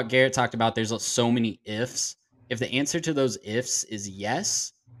talked about, Garrett talked about there's so many ifs. If the answer to those ifs is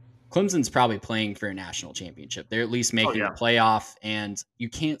yes, Clemson's probably playing for a national championship. They're at least making the playoff, and you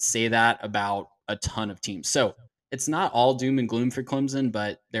can't say that about a ton of teams. So it's not all doom and gloom for Clemson,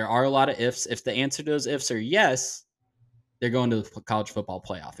 but there are a lot of ifs. If the answer to those ifs are yes, they're going to the college football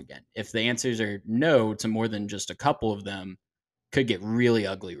playoff again. If the answers are no to more than just a couple of them, could get really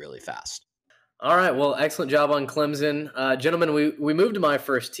ugly really fast. All right. Well, excellent job on Clemson. Gentlemen, we moved to my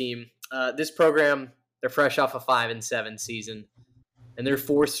first team. This program, they're fresh off a 5-7 season, and their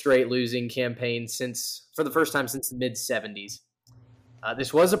 4th straight losing campaign for the first time since the mid-'70s.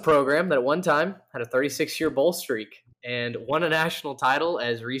 This was a program that at one time had a 36-year bowl streak and won a national title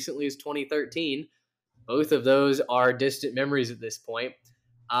as recently as 2013. Both of those are distant memories at this point.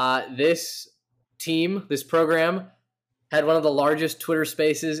 This program, had one of the largest Twitter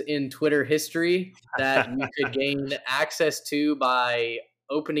spaces in Twitter history that you could gain access to by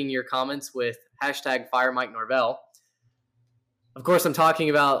opening your comments with #FireMikeNorvell. Of course, I'm talking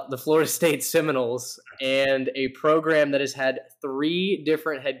about the Florida State Seminoles and a program that has had 3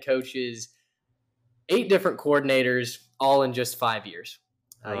 different head coaches, 8 different coordinators, all in just 5 years.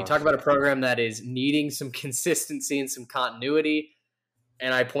 You talk about a program that is needing some consistency and some continuity,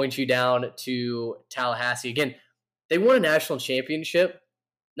 and I point you down to Tallahassee. Again, they won a national championship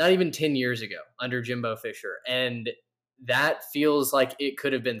not even 10 years ago under Jimbo Fisher, and that feels like it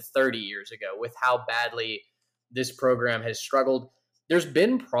could have been 30 years ago with how badly this program has struggled. There's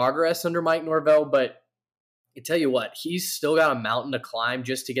been progress under Mike Norvell, but I tell you what, he's still got a mountain to climb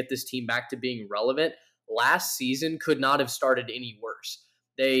just to get this team back to being relevant. Last season could not have started any worse.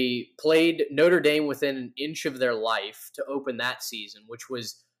 They played Notre Dame within an inch of their life to open that season, which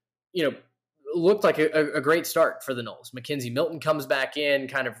was, looked like a great start for the Noles. Mackenzie Milton comes back in,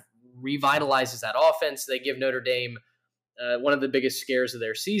 kind of revitalizes that offense. They give Notre Dame one of the biggest scares of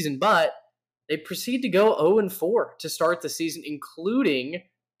their season, but they proceed to go 0-4 to start the season, including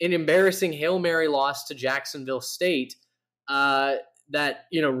an embarrassing Hail Mary loss to Jacksonville State that,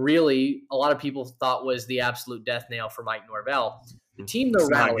 really a lot of people thought was the absolute death nail for Mike Norvell. The team, though,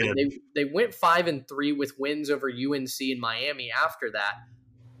 rallied. They went 5-3 with wins over UNC and Miami after that,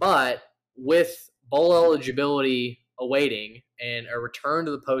 but with bowl eligibility awaiting and a return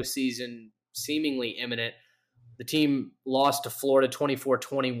to the postseason seemingly imminent, the team lost to Florida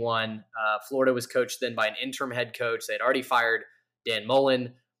 24-21. Florida was coached then by an interim head coach. They had already fired Dan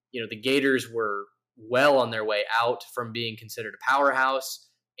Mullen. The Gators were well on their way out from being considered a powerhouse,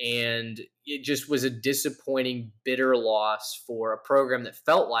 and it just was a disappointing, bitter loss for a program that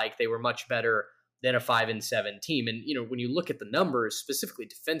felt like they were much better than a 5-7 team. And, when you look at the numbers, specifically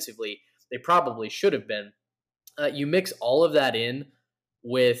defensively, they probably should have been. You mix all of that in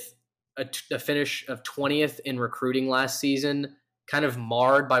with a finish of 20th in recruiting last season, kind of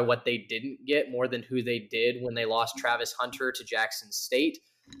marred by what they didn't get more than who they did when they lost Travis Hunter to Jackson State.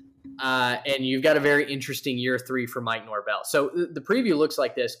 And you've got a very interesting year 3 for Mike Norvell. So the preview looks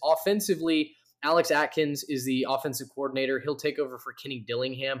like this. Offensively, Alex Atkins is the offensive coordinator. He'll take over for Kenny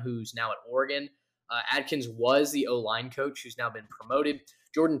Dillingham, who's now at Oregon. Atkins was the O-line coach, who's now been promoted.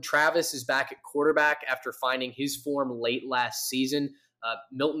 Jordan Travis is back at quarterback after finding his form late last season.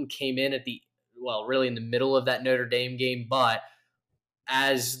 Milton came in really in the middle of that Notre Dame game, but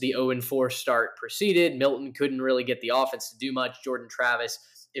as the 0-4 start proceeded, Milton couldn't really get the offense to do much. Jordan Travis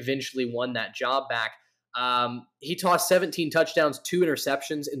eventually won that job back. He tossed 17 touchdowns, 2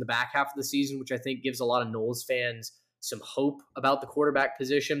 interceptions in the back half of the season, which I think gives a lot of Noles fans some hope about the quarterback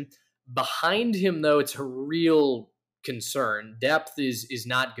position. Behind him, though, it's a real concern. Depth is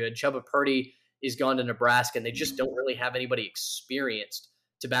not good. Chubba Purdy is gone to Nebraska, and they just don't really have anybody experienced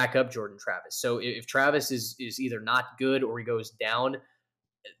to back up Jordan Travis. So if Travis is either not good or he goes down,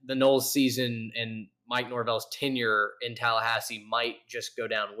 the Noles season and Mike Norvell's tenure in Tallahassee might just go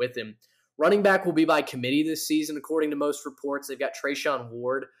down with him. Running back will be by committee this season, according to most reports. They've got Trayshawn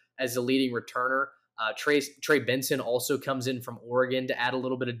Ward as the leading returner. Trey Benson also comes in from Oregon to add a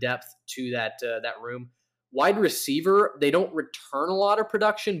little bit of depth to that room. Wide receiver, they don't return a lot of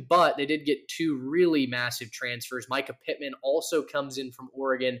production, but they did get 2 really massive transfers. Micah Pittman also comes in from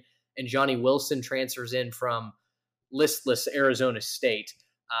Oregon, and Johnny Wilson transfers in from listless Arizona State.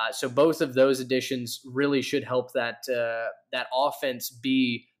 So both of those additions really should help that offense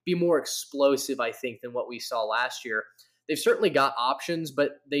be more explosive, I think, than what we saw last year. They've certainly got options,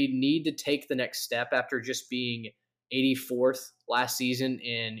 but they need to take the next step after just being 84th last season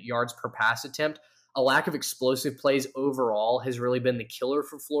in yards per pass attempt. A lack of explosive plays overall has really been the killer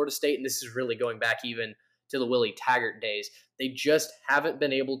for Florida State, and this is really going back even to the Willie Taggart days. They just haven't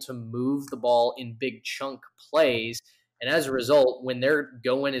been able to move the ball in big chunk plays, and as a result, when they're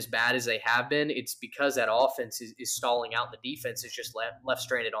going as bad as they have been, it's because that offense is stalling out and the defense is just left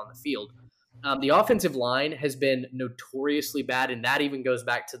stranded on the field. The offensive line has been notoriously bad, and that even goes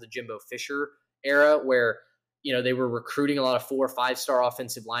back to the Jimbo Fisher era where they were recruiting a lot of 4- or 5-star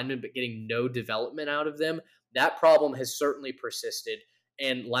offensive linemen, but getting no development out of them. That problem has certainly persisted.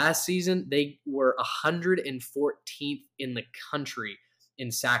 And last season, they were 114th in the country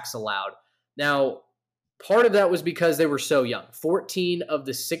in sacks allowed. Now, part of that was because they were so young. 14 of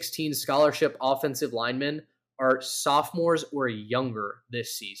the 16 scholarship offensive linemen are sophomores or younger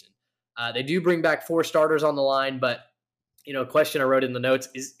this season. They do bring back 4 starters on the line, but a question I wrote in the notes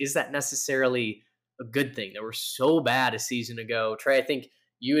is that necessarily a good thing? They were so bad a season ago. Trey, I think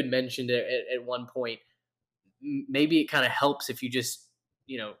you had mentioned it at one point. Maybe it kind of helps if you just,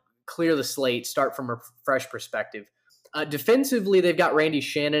 clear the slate, start from a fresh perspective. Defensively, they've got Randy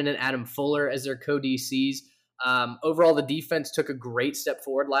Shannon and Adam Fuller as their co-DCs. Overall, the defense took a great step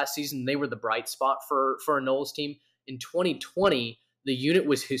forward last season. They were the bright spot for a Noles team. In 2020, the unit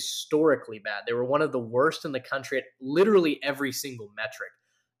was historically bad. They were one of the worst in the country at literally every single metric.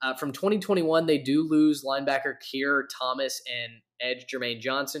 From 2021, they do lose linebacker Keir Thomas and edge Jermaine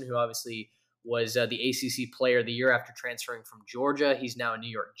Johnson, who obviously was the ACC Player of the Year after transferring from Georgia. He's now a New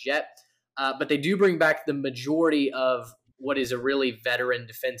York Jet. But they do bring back the majority of what is a really veteran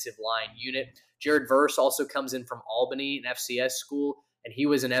defensive line unit. Jared Verse also comes in from Albany, an FCS school, and he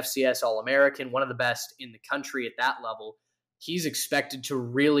was an FCS All-American, one of the best in the country at that level. He's expected to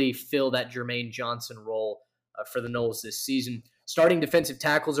really fill that Jermaine Johnson role for the Noles this season. Starting defensive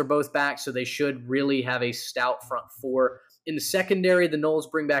tackles are both back, so they should really have a stout front four. In the secondary, the Noles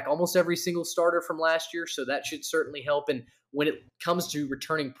bring back almost every single starter from last year, so that should certainly help. And when it comes to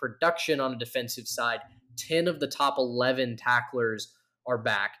returning production on a defensive side, 10 of the top 11 tacklers are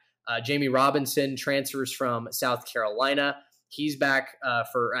back. Jamie Robinson transfers from South Carolina. He's back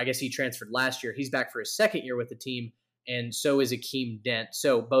I guess he transferred last year. He's back for his second year with the team, and so is Akeem Dent.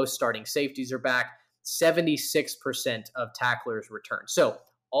 So both starting safeties are back. 76% of tacklers return. So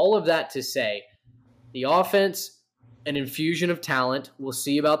all of that to say, the offense, an infusion of talent. We'll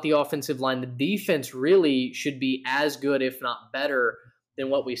see about the offensive line. The defense really should be as good, if not better, than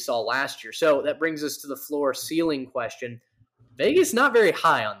what we saw last year. So that brings us to the floor ceiling question. Vegas not very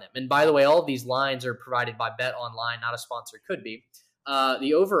high on them. And by the way, all of these lines are provided by Bet Online, not a sponsor, could be.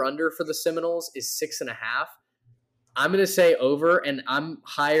 The over-under for the Seminoles is 6.5. I'm going to say over, and I'm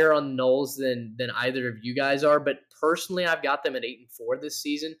higher on Noles than either of you guys are. But personally, I've got them at 8-4 this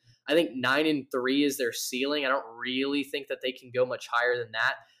season. I think 9-3 is their ceiling. I don't really think that they can go much higher than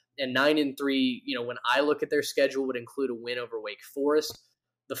that. And 9-3, when I look at their schedule, would include a win over Wake Forest.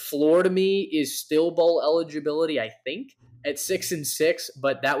 The floor to me is still bowl eligibility, I think, at 6-6,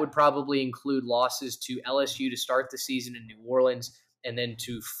 but that would probably include losses to LSU to start the season in New Orleans and then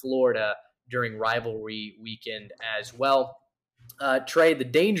to Florida during rivalry weekend as well. Trey, the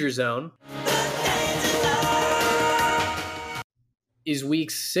danger zone is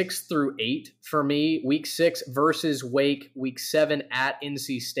weeks 6 through 8 for me. Week 6 versus Wake, week 7 at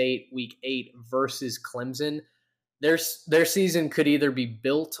NC State, week 8 versus Clemson. Their season could either be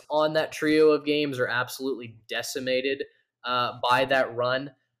built on that trio of games or absolutely decimated by that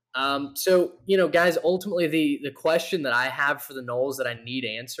run. So, guys, ultimately the question that I have for the Noles that I need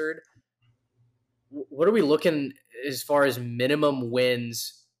answered, what are we looking as far as minimum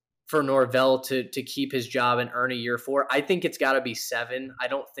wins for Norvell to keep his job and earn a year for? I think it's got to be 7. I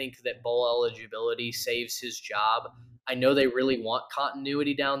don't think that bowl eligibility saves his job. I know they really want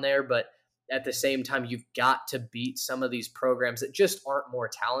continuity down there, but at the same time, you've got to beat some of these programs that just aren't more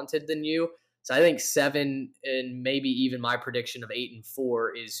talented than you. So I think 7 and maybe even my prediction of 8-4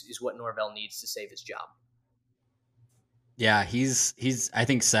 is what Norvell needs to save his job. Yeah, he's I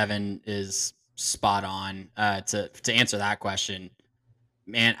think 7 is spot on to answer that question.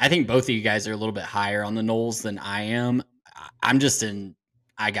 Man, I think both of you guys are a little bit higher on the Noles than I am. I'm just in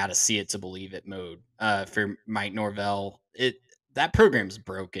I got to see it to believe it mode for Mike Norvell. That program's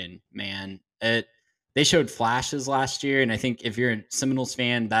broken, man. They showed flashes last year, and I think if you're a Seminoles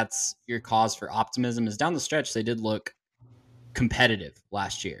fan, that's your cause for optimism. Is down the stretch, they did look competitive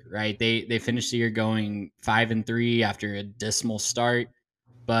last year, right? They finished the year going 5-3 after a dismal start,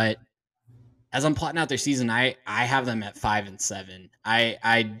 but as I'm plotting out their season, I have them at 5-7.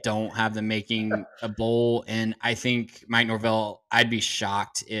 I don't have them making a bowl, and I think Mike Norvell, I'd be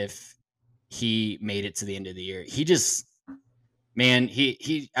shocked if he made it to the end of the year. He just, man,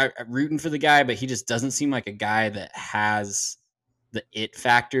 I'm rooting for the guy, but he just doesn't seem like a guy that has the it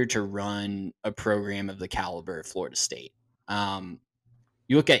factor to run a program of the caliber of Florida State.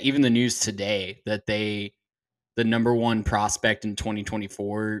 You look at even the news today that the number one prospect in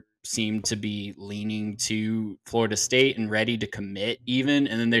 2024 seemed to be leaning to Florida State and ready to commit even,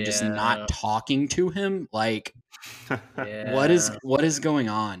 and then they're just not talking to him. Like, what is going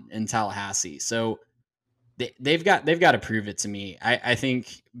on in Tallahassee? So they've got to prove it to me. I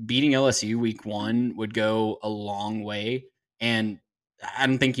think beating LSU week 1 would go a long way. And I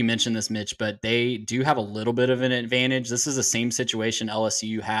don't think you mentioned this, Mitch, but they do have a little bit of an advantage. This is the same situation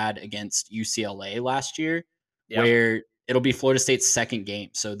LSU had against UCLA last year, where it'll be Florida State's second game.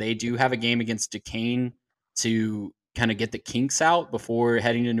 So they do have a game against Duquesne to kind of get the kinks out before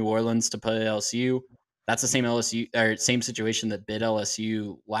heading to New Orleans to play LSU. That's the same situation that bit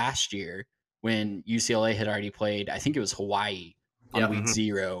LSU last year when UCLA had already played, I think it was Hawaii on week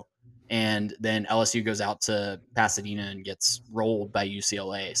 0. And then LSU goes out to Pasadena and gets rolled by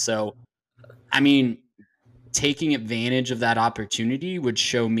UCLA. So, I mean, taking advantage of that opportunity would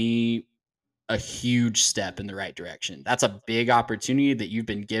show me a huge step in the right direction. That's a big opportunity that you've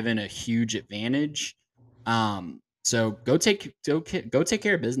been given a huge advantage. So go take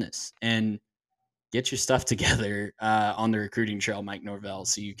care of business and get your stuff together on the recruiting trail, Mike Norvell,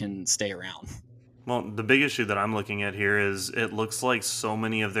 so you can stay around. Well, the big issue that I'm looking at here is it looks like so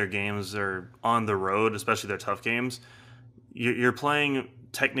many of their games are on the road, especially their tough games. You're playing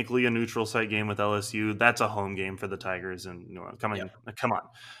technically a neutral site game with LSU. That's a home game for the Tigers, and come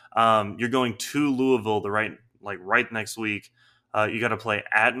on. You're going to Louisville right next week. You got to play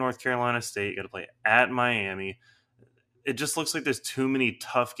at North Carolina State. You got to play at Miami. It just looks like there's too many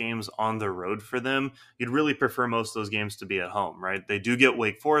tough games on the road for them. You'd really prefer most of those games to be at home, right? They do get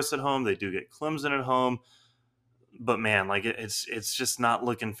Wake Forest at home. They do get Clemson at home. But man, it's just not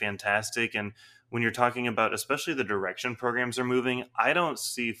looking fantastic. And when you're talking about especially the direction programs are moving, I don't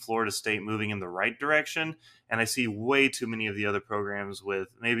see Florida State moving in the right direction. And I see way too many of the other programs with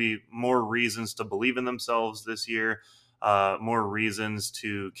maybe more reasons to believe in themselves this year, more reasons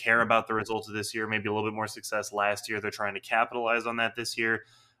to care about the results of this year, maybe a little bit more success last year. They're trying to capitalize on that this year.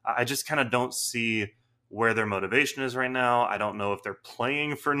 I just kind of don't see where their motivation is right now. I don't know if they're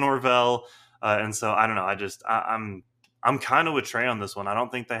playing for Norvell. And so I don't know. I'm kind of with Trey on this one. I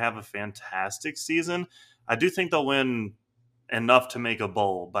don't think they have a fantastic season. I do think they'll win enough to make a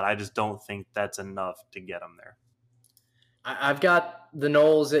bowl, but I just don't think that's enough to get them there. I've got the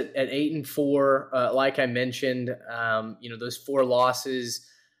Noles at 8-4. Like I mentioned, those 4 losses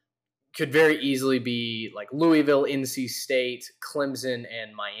could very easily be like Louisville, NC State, Clemson,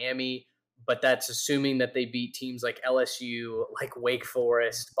 and Miami. But that's assuming that they beat teams like LSU, like Wake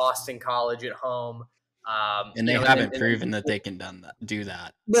Forest, Boston College at home. And they haven't proven that they can do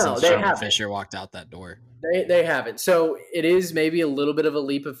that. No, since they Sean haven't. Fisher walked out that door. They haven't. So it is maybe a little bit of a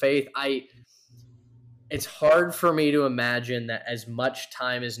leap of faith. It's hard for me to imagine that as much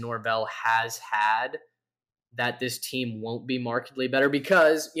time as Norvell has had, that this team won't be markedly better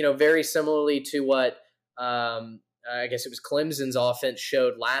because, very similarly to what I guess it was Clemson's offense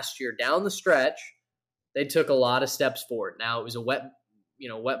showed last year down the stretch, they took a lot of steps forward. Now it was a wet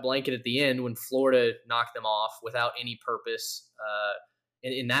blanket at the end when Florida knocked them off without any purpose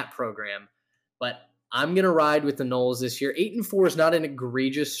in that program. But I'm going to ride with the Noles this year. 8-4 is not an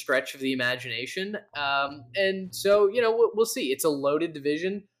egregious stretch of the imagination. And so, we'll see. It's a loaded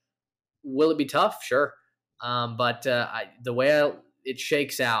division. Will it be tough? Sure. But the way it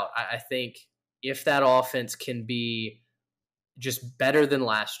shakes out, I think if that offense can be just better than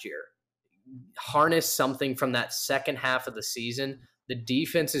last year, harness something from that second half of the season, the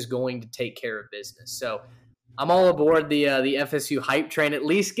defense is going to take care of business. So I'm all aboard the FSU hype train, at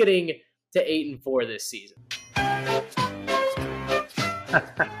least getting to 8-4 this season.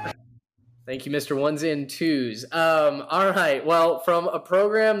 Thank you, Mr. Ones and Twos. All right. Well, from a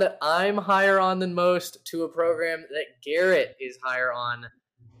program that I'm higher on than most to a program that Garrett is higher on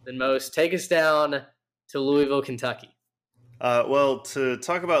than most, take us down to Louisville, Kentucky. Well, to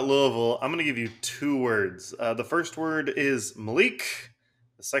talk about Louisville, I'm going to give you 2 words. The first word is Malik.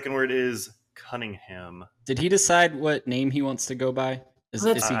 The second word is Cunningham. Did he decide what name he wants to go by? Is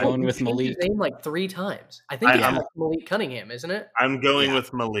he going with Malik? His name like 3 times. I think it's Malik Cunningham, isn't it? I'm going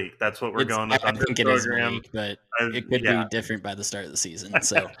with Malik. That's what we're going with. I think it is Malik, but it could be different by the start of the season.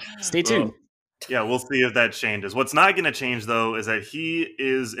 So stay tuned. Well, yeah, we'll see if that changes. What's not going to change, though, is that he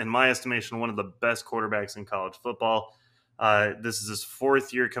is, in my estimation, one of the best quarterbacks in college football. This is his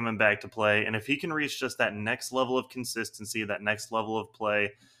 4th year coming back to play. And if he can reach just that next level of consistency, that next level of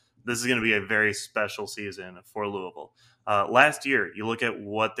play, this is going to be a very special season for Louisville. Last year, you look at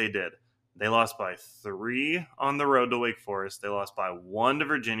what they did. They lost by 3 on the road to Wake Forest. They lost by 1 to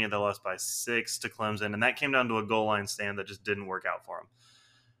Virginia. They lost by 6 to Clemson. And that came down to a goal line stand that just didn't work out for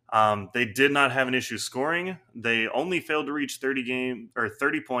them. They did not have an issue scoring. They only failed to reach 30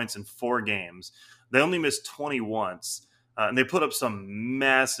 points in 4 games. They only missed 20 once. And they put up some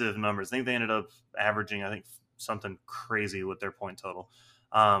massive numbers. I think they ended up averaging, something crazy with their point total.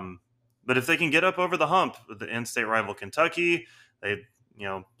 But if they can get up over the hump with the in-state rival Kentucky, they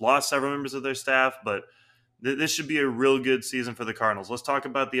lost several members of their staff, but this should be a real good season for the Cardinals. Let's talk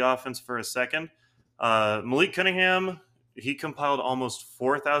about the offense for a second. Malik Cunningham, he compiled almost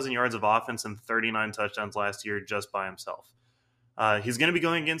 4,000 yards of offense and 39 touchdowns last year just by himself. He's going to be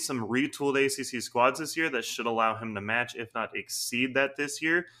going against some retooled ACC squads this year that should allow him to match, if not exceed that this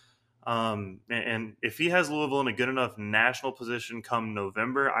year. And if he has Louisville in a good enough national position come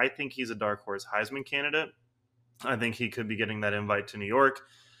November, I think he's a dark horse Heisman candidate. I think he could be getting that invite to New York.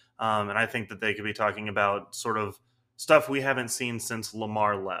 And I think that they could be talking about sort of stuff we haven't seen since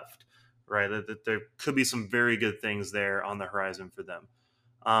Lamar left, right? That there could be some very good things there on the horizon for them.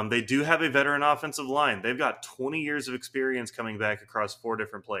 They do have a veteran offensive line. They've got 20 years of experience coming back across 4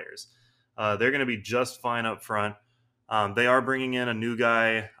 different players. They're going to be just fine up front. They are bringing in a new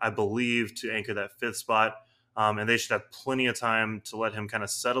guy, I believe, to anchor that 5th spot, and they should have plenty of time to let him kind of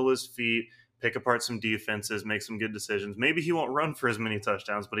settle his feet, pick apart some defenses, make some good decisions. Maybe he won't run for as many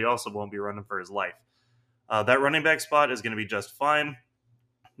touchdowns, but he also won't be running for his life. That running back spot is going to be just fine.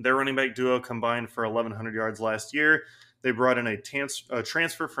 Their running back duo combined for 1,100 yards last year. They brought in a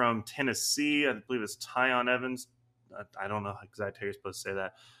transfer from Tennessee. I believe it's Tyon Evans. I don't know exactly how you're supposed to say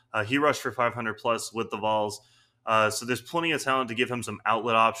that. He rushed for 500 plus with the Vols. So there's plenty of talent to give him some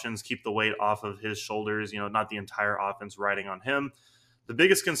outlet options, keep the weight off of his shoulders, not the entire offense riding on him. The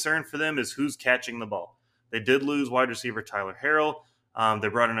biggest concern for them is who's catching the ball. They did lose wide receiver Tyler Harrell. They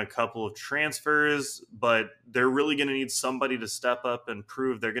brought in a couple of transfers, but they're really going to need somebody to step up and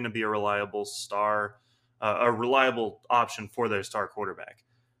prove they're going to be a reliable reliable option for their star quarterback.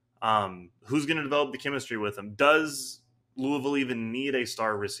 Who's going to develop the chemistry with him? Does Louisville even need a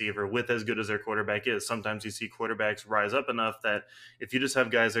star receiver with as good as their quarterback is? Sometimes you see quarterbacks rise up enough that if you just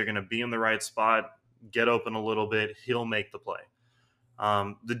have guys that are going to be in the right spot, get open a little bit, he'll make the play.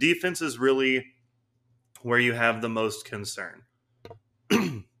 The defense is really where you have the most concern.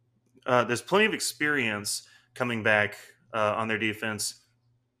 There's plenty of experience coming back on their defense,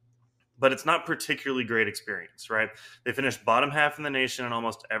 but it's not particularly great experience, right? They finished bottom half in the nation in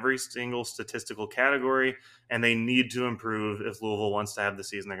almost every single statistical category, and they need to improve if Louisville wants to have the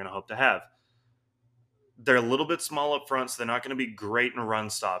season they're going to hope to have. They're a little bit small up front, so they're not going to be great in run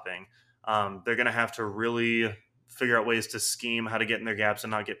stopping. They're going to have to really figure out ways to scheme how to get in their gaps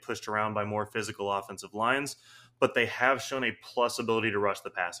and not get pushed around by more physical offensive lines, but they have shown a plus ability to rush the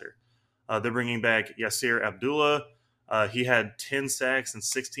passer. They're bringing back Yasir Abdullah. He had 10 sacks and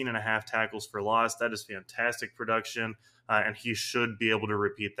 16 and a half tackles for loss. That is fantastic production, and he should be able to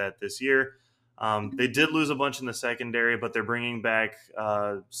repeat that this year. They did lose a bunch in the secondary, but they're bringing back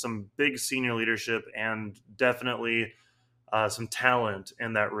some big senior leadership and definitely some talent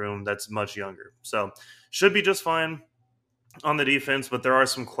in that room that's much younger. So should be just fine on the defense, but there are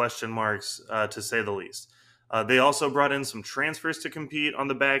some question marks to say the least. They also brought in some transfers to compete on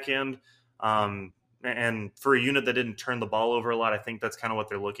the back end. And for a unit that didn't turn the ball over a lot, I think that's kind of what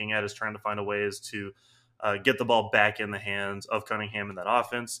they're looking at, is trying to find a ways to get the ball back in the hands of Cunningham in that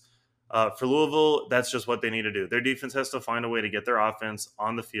offense. For Louisville, that's just what they need to do. Their defense has to find a way to get their offense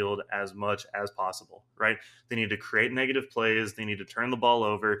on the field as much as possible, right? They need to create negative plays. They need to turn the ball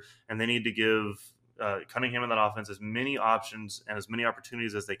over, and they need to give Cunningham in that offense as many options and as many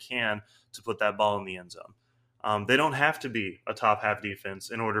opportunities as they can to put that ball in the end zone. They don't have to be a top half defense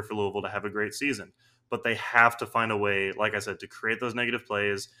in order for Louisville to have a great season, but they have to find a way, like I said, to create those negative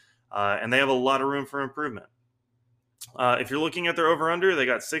plays, and they have a lot of room for improvement. If you're looking at their over-under, they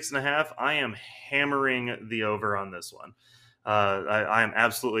got 6.5. I am hammering the over on this one. I am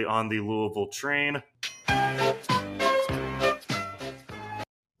absolutely on the Louisville train.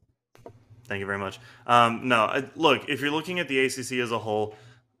 Thank you very much. Look, if you're looking at the ACC as a whole,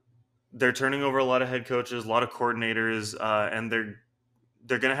 they're turning over a lot of head coaches, a lot of coordinators, and they're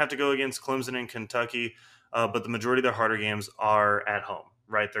going to have to go against Clemson and Kentucky, but the majority of their harder games are at home,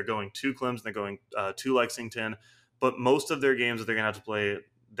 right? They're going to Clemson, they're going to Lexington, but most of their games they're going to have to play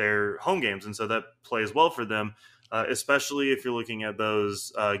their home games, and so that plays well for them, especially if you're looking at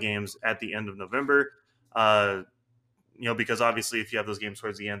those games at the end of November. Because obviously if you have those games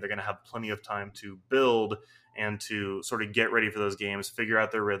towards the end, they're going to have plenty of time to build and to sort of get ready for those games, figure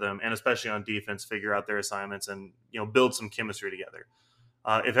out their rhythm, and especially on defense, figure out their assignments and, build some chemistry together.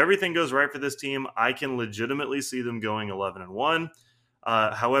 If everything goes right for this team, I can legitimately see them going 11-1.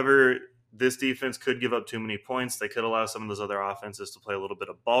 However, this defense could give up too many points. They could allow some of those other offenses to play a little bit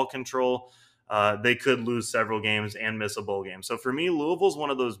of ball control. They could lose several games and miss a bowl game. So for me, Louisville's one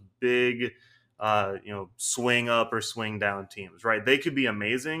of those big, swing up or swing down teams, right? They could be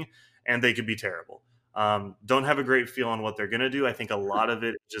amazing and they could be terrible. Don't have a great feel on what they're going to do. I think a lot of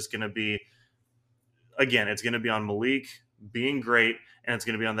it is just going to be, again, it's going to be on Malik being great, and it's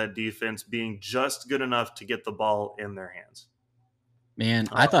going to be on that defense being just good enough to get the ball in their hands. Man,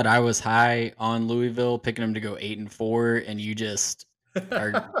 I thought I was high on Louisville, picking them to go 8-4, and you just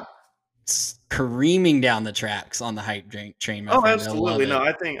are careening down the tracks on the hype train. My friend. Absolutely. No,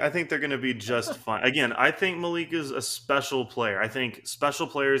 I think they're going to be just fine. Again, I think Malik is a special player. I think special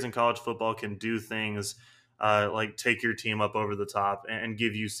players in college football can do things like take your team up over the top and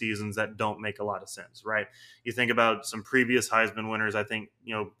give you seasons that don't make a lot of sense, right? You think about some previous Heisman winners, I think,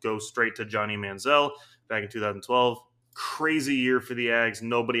 go straight to Johnny Manziel back in 2012. Crazy year for the Ags.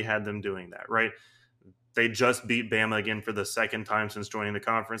 Nobody had them doing that, right? They just beat Bama again for the second time since joining the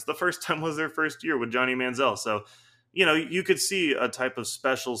conference. The first time was their first year with Johnny Manziel. So, you could see a type of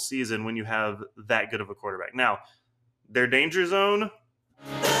special season when you have that good of a quarterback. Now, Their danger zone,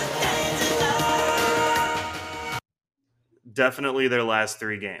 definitely their last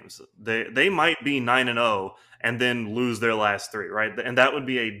 3 games. They might be 9-0 and then lose their last 3, right? And that would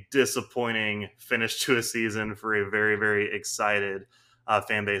be a disappointing finish to a season for a very, very excited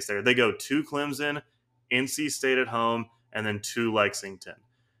fan base there. They go to Clemson, NC State at home, and then to Lexington.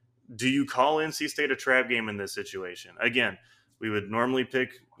 Do you call NC State a trap game in this situation? Again, we would normally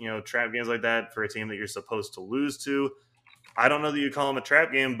pick, trap games like that for a team that you're supposed to lose to. I don't know that you call them a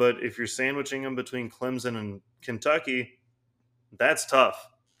trap game, but if you're sandwiching them between Clemson and Kentucky, that's tough.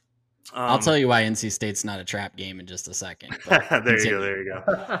 I'll tell you why NC State's not a trap game in just a second. There you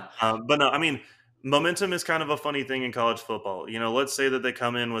go. But no, I mean, momentum is kind of a funny thing in college football. Let's say that they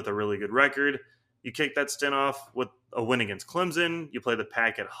come in with a really good record. You kick that stint off with a win against Clemson. You play the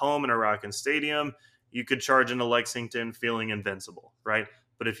Pack at home in a rocking stadium. You could charge into Lexington feeling invincible, right?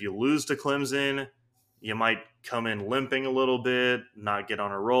 But if you lose to Clemson, you might come in limping a little bit, not get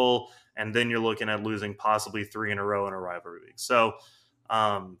on a roll, and then you're looking at losing possibly 3 in a row in a rivalry week. So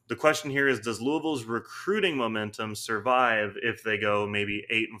the question here is, does Louisville's recruiting momentum survive if they go maybe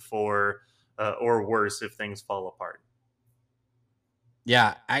 8-4 or worse if things fall apart?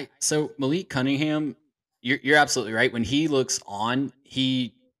 Yeah, so Malik Cunningham, you're absolutely right. When he looks on,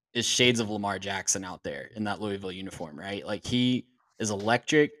 he is shades of Lamar Jackson out there in that Louisville uniform, right? Like, he is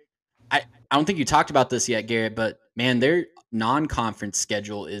electric. I don't think you talked about this yet, Garrett, but man, their non-conference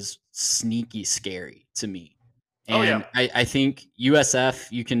schedule is sneaky scary to me. And I think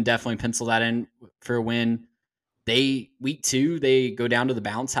USF, you can definitely pencil that in for a win. Week 2, they go down to the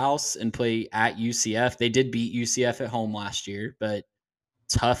bounce house and play at UCF. They did beat UCF at home last year, but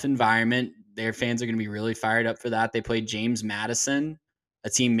tough environment. Their fans are going to be really fired up for that. They played James Madison, a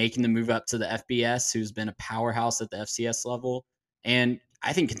team making the move up to the FBS, who's been a powerhouse at the FCS level. And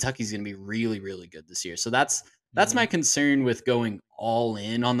I think Kentucky's going to be really, really good this year. So that's my concern with going all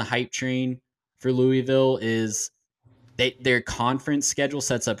in on the hype train for Louisville is their conference schedule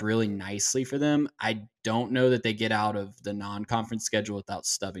sets up really nicely for them. I don't know that they get out of the non-conference schedule without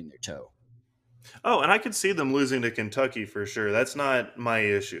stubbing their toe. Oh, and I could see them losing to Kentucky for sure. That's not my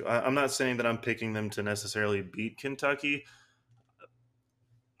issue. I'm not saying that I'm picking them to necessarily beat Kentucky.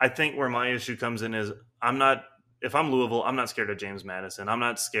 I think where my issue comes in is if I'm Louisville, I'm not scared of James Madison. I'm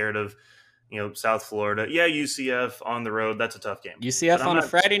not scared of, South Florida. Yeah, UCF on the road, that's a tough game. UCF on a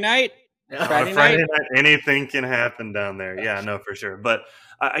Friday night? Friday night, anything can happen down there. Yeah, no, for sure. But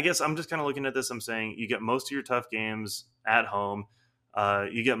I guess I'm just kind of looking at this. I'm saying you get most of your tough games at home.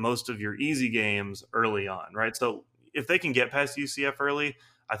 You get most of your easy games early on, right? So if they can get past UCF early,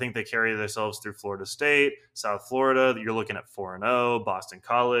 I think they carry themselves through Florida State, South Florida. You're looking at 4-0, Boston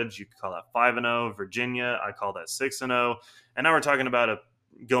College. You could call that 5-0. Virginia, I call that 6-0. And now we're talking about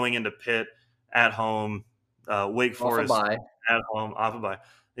going into Pitt at home, Wake Forest at home, off a bye.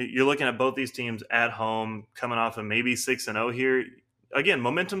 You're looking at both these teams at home, coming off of maybe 6-0 here. Again,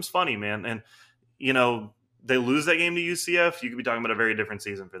 momentum's funny, man. And, they lose that game to UCF, you could be talking about a very different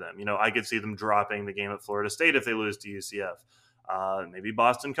season for them. I could see them dropping the game at Florida State if they lose to UCF. Maybe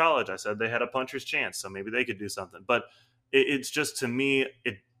Boston College. I said they had a puncher's chance, so maybe they could do something. But it's just, to me,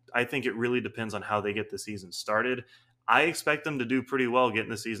 I think it really depends on how they get the season started. I expect them to do pretty well getting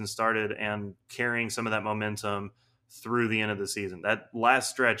the season started and carrying some of that momentum through the end of the season. That last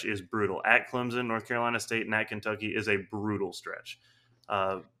stretch is brutal. At Clemson, North Carolina State, and at Kentucky is a brutal stretch.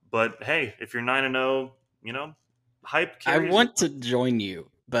 But hey, if you're 9-0, hype carries. I want to join you,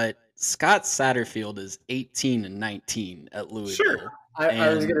 but Scott Satterfield is 18-19 at Louisville. Sure. I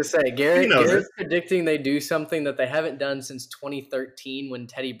was going to say, Garrett's predicting they do something that they haven't done since 2013 when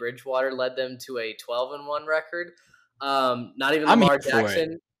Teddy Bridgewater led them to a 12-1 record. Not even Lamar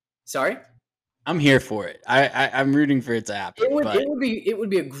Jackson. Sorry? I'm here for it. I'm rooting for it to happen. It would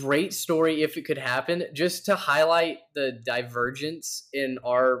be a great story if it could happen. Just to highlight the divergence in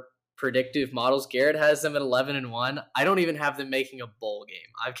our predictive models, Garrett has them at 11-1. I don't even have them making a bowl game.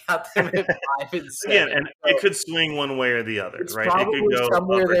 I've got them at 5-7. Yeah, and it could swing one way or the other, it's right? Probably it could go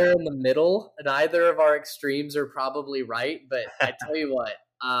somewhere there in the middle. Neither of our extremes are probably right, but I tell you what,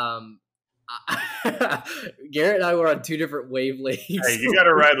 Garrett and I were on 2 different wavelengths. Hey, you got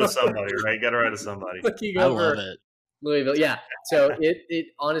to ride with somebody, right? You got to ride with somebody. I love it. Louisville, yeah. So it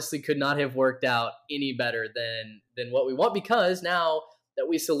honestly could not have worked out any better than what we want, because now that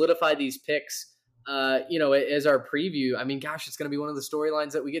we solidify these picks, as our preview, I mean, gosh, it's going to be one of the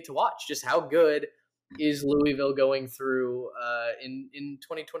storylines that we get to watch. Just how good is Louisville going through in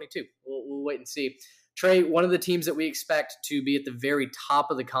 2022? We'll wait and see. Trey, one of the teams that we expect to be at the very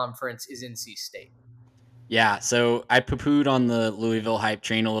top of the conference is NC State. Yeah, so I poo-pooed on the Louisville hype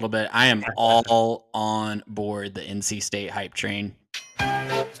train a little bit. I am all on board the NC State hype train.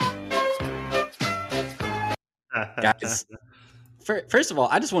 Guys, first of all,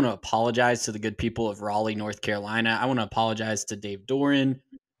 I just want to apologize to the good people of Raleigh, North Carolina. I want to apologize to Dave Doran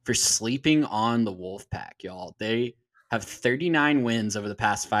for sleeping on the Wolfpack, y'all. They have 39 wins over the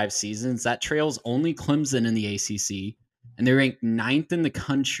past 5 seasons. That trails only Clemson in the ACC, and they're ranked 9th in the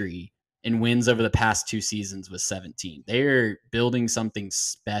country in wins over the past 2 seasons with 17. They are building something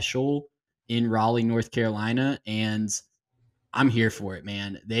special in Raleigh, North Carolina, and I'm here for it,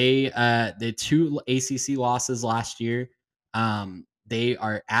 man. They 2 ACC losses last year. They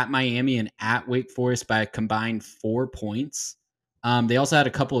are at Miami and at Wake Forest by a combined 4 points. They also had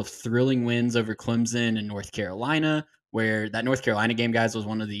a couple of thrilling wins over Clemson and North Carolina, where that North Carolina game, guys, was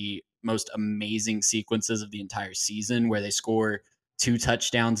one of the most amazing sequences of the entire season, where they score 2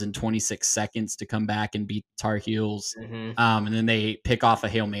 touchdowns in 26 seconds to come back and beat the Tar Heels. Mm-hmm. And then they pick off a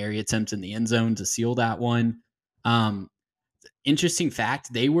Hail Mary attempt in the end zone to seal that one. Interesting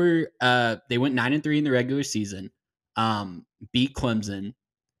fact, they went 9-3 in the regular season, beat Clemson.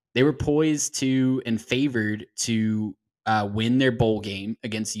 They were poised to and favored to win their bowl game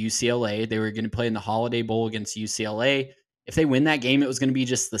against UCLA. They were going to play in the Holiday Bowl against UCLA. If they win that game, it was going to be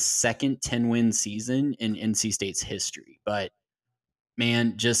just the second 10-win season in NC State's history. But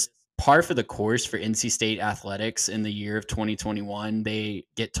man, just par for the course for NC State athletics in the year of 2021. They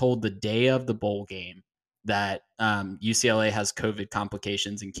get told the day of the bowl game that UCLA has COVID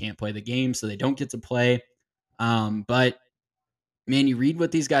complications and can't play the game, so they don't get to play. But man, you read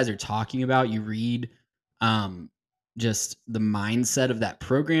what these guys are talking about. You read just the mindset of that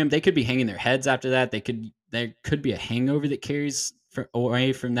program. They could be hanging their heads after that. There could be a hangover that carries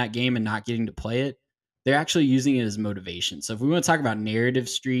away from that game and not getting to play it. They're actually using it as motivation. So if we want to talk about narrative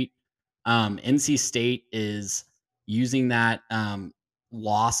street, NC State is using that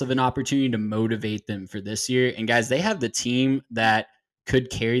loss of an opportunity to motivate them for this year. And guys, they have the team that could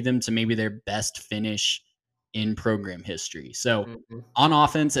carry them to maybe their best finish in program history. So on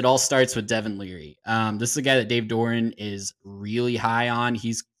offense, it all starts with Devin Leary. This is a guy that Dave Doran is really high on.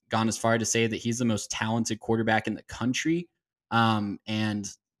 He's gone as far to say that he's the most talented quarterback in the country. And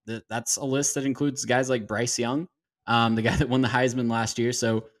that's a list that includes guys like Bryce Young, the guy that won the Heisman last year.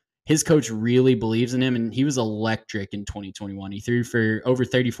 So his coach really believes in him, and he was electric in 2021. He threw for over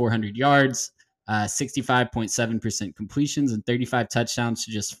 3,400 yards, 65.7% completions, and 35 touchdowns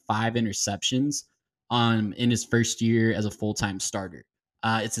to just 5 interceptions in his first year as a full-time starter.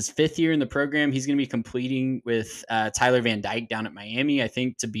 It's his 5th year in the program. He's going to be completing with Tyler Van Dyke down at Miami, I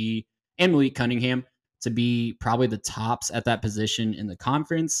think, and Malik Cunningham to be probably the tops at that position in the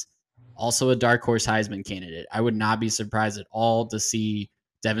conference. Also a dark horse Heisman candidate. I would not be surprised at all to see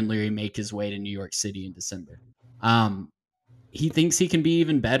Devin Leary make his way to New York City in December. He thinks he can be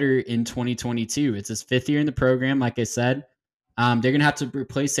even better in 2022. It's his 5th year in the program, like I said. They're going to have to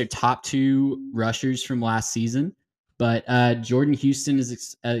replace their top 2 rushers from last season. But Jordan Houston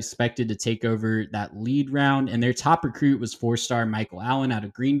is expected to take over that lead round. And their top recruit was 4-star Michael Allen out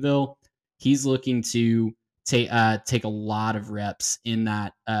of Greenville. He's looking to take a lot of reps in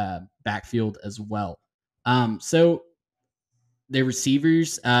that backfield as well. So their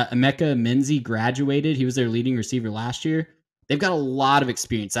receivers, Emeka Menzi graduated. He was their leading receiver last year. They've got a lot of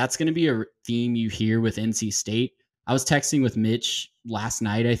experience. That's going to be a theme you hear with NC State. I was texting with Mitch last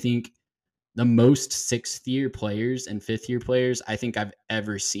night. I think the most 6th-year players and 5th-year players I think I've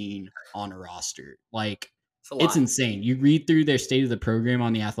ever seen on a roster. Like, it's insane. You read through their state of the program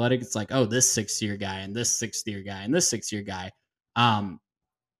on The Athletic, it's like, oh, this 6th-year guy and this 6th-year guy and this 6th-year guy.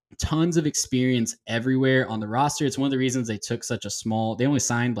 Tons of experience everywhere on the roster. It's one of the reasons they took they only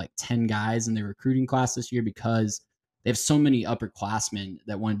signed like 10 guys in their recruiting class this year, because they have so many upperclassmen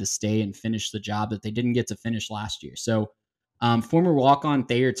that wanted to stay and finish the job that they didn't get to finish last year. So former walk-on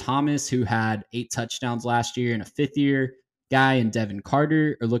Thayer Thomas, who had 8 touchdowns last year, and a 5th-year guy, and Devin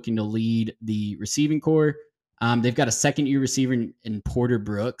Carter are looking to lead the receiving corps. They've got a 2nd-year receiver in Porter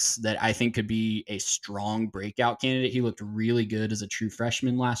Brooks that I think could be a strong breakout candidate. He looked really good as a true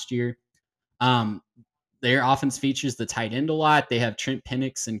freshman last year. Their offense features the tight end a lot. They have Trent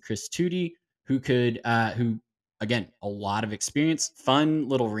Penix and Chris Tootie, who again, a lot of experience. Fun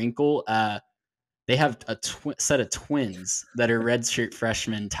little wrinkle. They have a set of twins that are redshirt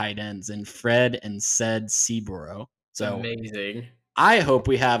freshmen tight ends, and Fred and Ced Seaborough. So amazing. I hope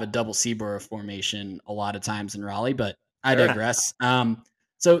we have a double Seaborough formation a lot of times in Raleigh, but I digress.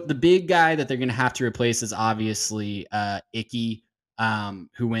 So the big guy that they're going to have to replace is obviously Icky,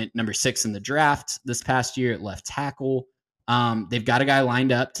 who went number 6 in the draft this past year at left tackle. They've got a guy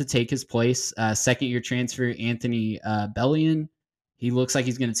lined up to take his place. Second-year transfer Anthony Bellion. He looks like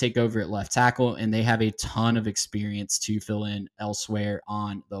he's going to take over at left tackle, and they have a ton of experience to fill in elsewhere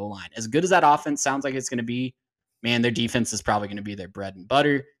on the line. As good as that offense sounds like it's going to be, man, their defense is probably going to be their bread and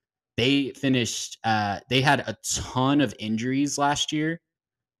butter. They finished. They had a ton of injuries last year,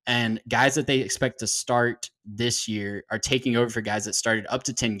 and guys that they expect to start this year are taking over for guys that started up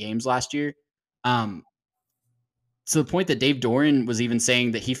to 10 games last year. To the point that Dave Doran was even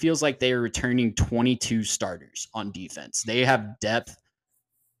saying that he feels like they are returning 22 starters on defense. They have depth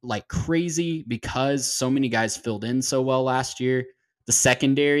like crazy because so many guys filled in so well last year. The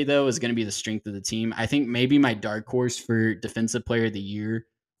secondary, though, is going to be the strength of the team. I think maybe my dark horse for Defensive Player of the Year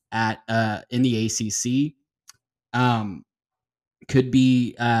at in the ACC could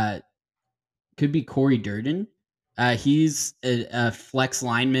be Corey Durden. He's a flex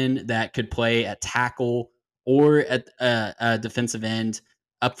lineman that could play at tackle or at a defensive end.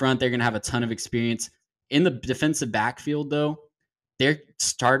 Up front, they're going to have a ton of experience. In the defensive backfield, though, they're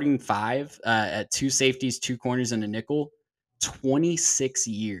starting five at two safeties, two corners, and a nickel. 26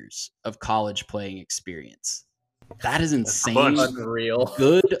 years of college playing experience. That is insane. Unreal.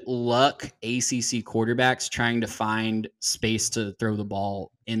 Good luck, ACC quarterbacks trying to find space to throw the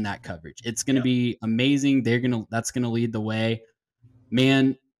ball in that coverage. It's going to be amazing. That's going to lead the way.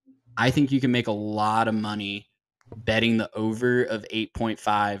 Man, I think you can make a lot of money betting the over of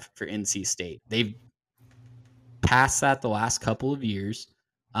 8.5 for NC State. They've passed that the last couple of years.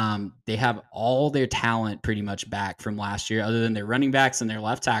 They have all their talent pretty much back from last year, other than their running backs and their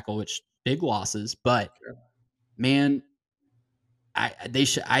left tackle, which big losses. But man, I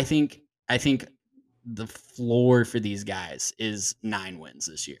think the floor for these guys is 9 wins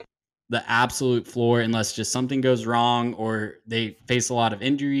this year. The absolute floor, unless just something goes wrong or they face a lot of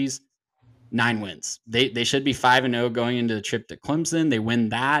injuries. 9 wins. They should be 5-0 going into the trip to Clemson. They win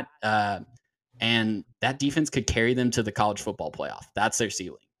that. And that defense could carry them to the college football playoff. That's their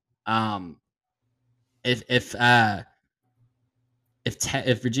ceiling. If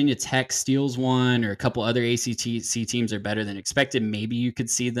Virginia Tech steals one or a couple other ACC teams are better than expected, maybe you could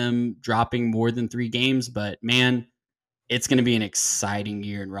see them dropping more than 3 games. But man, it's going to be an exciting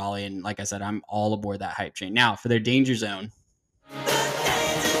year in Raleigh. And like I said, I'm all aboard that hype train. Now for their danger zone.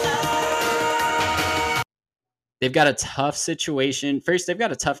 They've got a tough situation. First, they've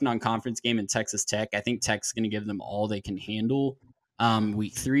got a tough non-conference game in Texas Tech. I think Tech's going to give them all they can handle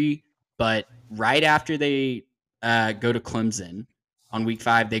week 3. But right after they go to Clemson on week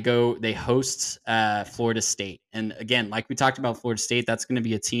 5, they host Florida State. And again, like we talked about Florida State, that's going to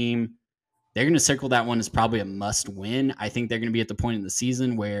be a team. They're going to circle that one as probably a must win. I think they're going to be at the point in the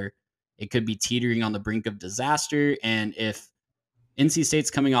season where it could be teetering on the brink of disaster. And if NC State's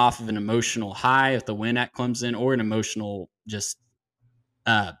coming off of an emotional high with the win at Clemson or an emotional just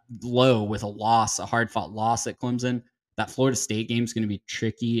low with a hard-fought loss at Clemson, that Florida State game is going to be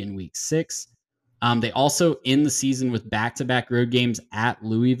tricky in week 6. They also end the season with back-to-back road games at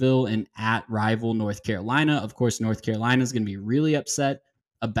Louisville and at rival North Carolina. Of course, North Carolina is going to be really upset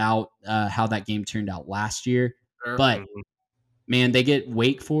about how that game turned out last year. But, man, they get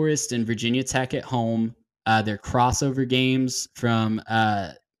Wake Forest and Virginia Tech at home. Their crossover games from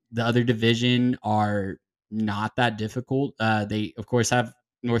the other division are not that difficult. They, of course, have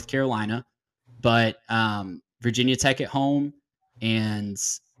North Carolina, but Virginia Tech at home. And,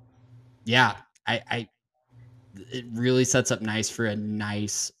 yeah, it really sets up nice for a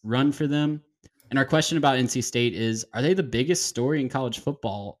nice run for them. And our question about NC State is, are they the biggest story in college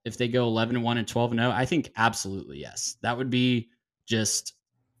football if they go 11-1 and 12-0? I think absolutely yes. That would be just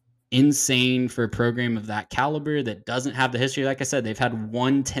insane for a program of that caliber that doesn't have the history. Like I said, they've had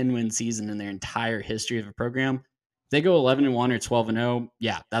 1 10-win season in their entire history of a program. If they go 11-1 or 12-0,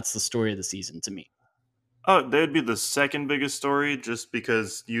 yeah, that's the story of the season to me. Oh, they'd be the second biggest story just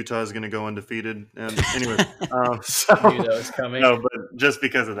because Utah is going to go undefeated. And anyway, so, I knew that was coming. No, but just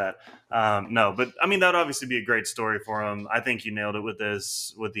because of that. No, but I mean, that would obviously be a great story for them. I think you nailed it with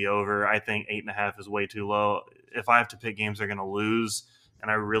the over. I think 8.5 is way too low. If I have to pick games they're going to lose, and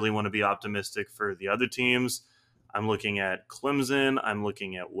I really want to be optimistic for the other teams, I'm looking at Clemson. I'm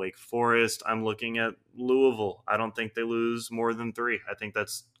looking at Wake Forest. I'm looking at Louisville. I don't think they lose more than 3. I think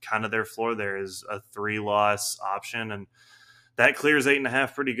that's kind of their floor there is a 3-loss option, and that clears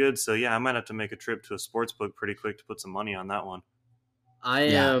 8.5 pretty good. So, yeah, I might have to make a trip to a sports book pretty quick to put some money on that one. I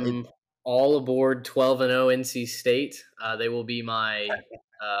am all aboard 12-0 NC State. They will be my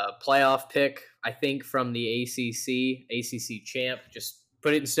playoff pick, I think, from the ACC champ. Just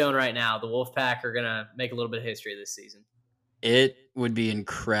put it in stone right now. The Wolfpack are going to make a little bit of history this season. It would be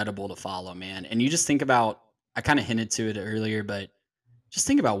incredible to follow, man. And you just think about I kind of hinted to it earlier, but just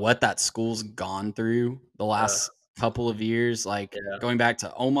think about what that school's gone through the last couple of years, like going back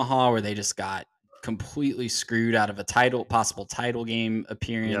to Omaha where they just got completely screwed out of a possible title game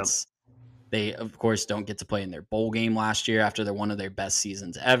appearance. They, of course, don't get to play in their bowl game last year after they're one of their best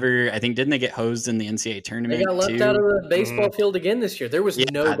seasons ever. I think, didn't they get hosed in the NCAA tournament? They got left too? out of the baseball field again this year. There was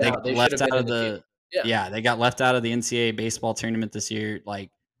no doubt they should have been in the field. Yeah, they got left out of the NCAA baseball tournament this year. Like,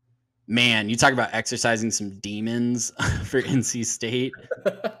 man, you talk about exercising some demons for NC State.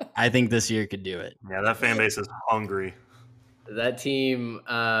 I think this year could do it. Yeah, that fan base is hungry. That team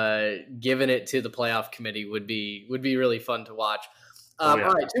giving it to the playoff committee would be really fun to watch. All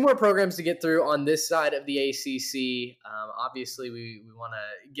right, 2 more programs to get through on this side of the ACC. Obviously, we want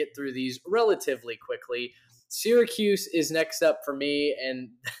to get through these relatively quickly. Syracuse is next up for me, and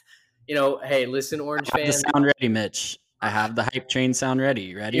hey, listen, Orange fans, sound ready, Mitch. I have the hype train sound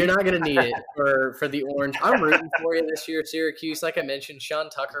ready. Ready? You're not going to need it for the Orange. I'm rooting for you this year, Syracuse. Like I mentioned,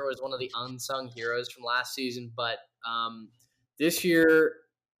 Sean Tucker was one of the unsung heroes from last season, but this year,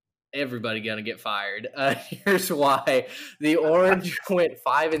 everybody going to get fired. Here's why. The Orange went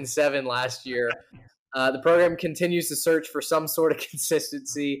 5-7 last year. The program continues to search for some sort of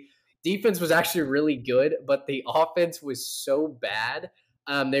consistency. Defense was actually really good, but the offense was so bad.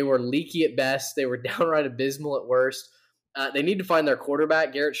 They were leaky at best. They were downright abysmal at worst. They need to find their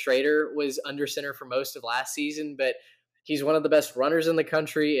quarterback. Garrett Schrader was under center for most of last season, but he's one of the best runners in the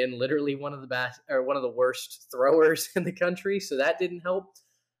country and literally one of the worst throwers in the country. So that didn't help.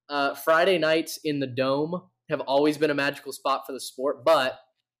 Friday nights in the Dome have always been a magical spot for the sport, but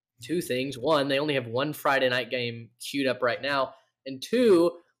 2 things. 1, they only have 1 Friday night game queued up right now. And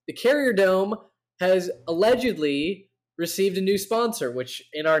 2, the Carrier Dome has allegedly received a new sponsor, which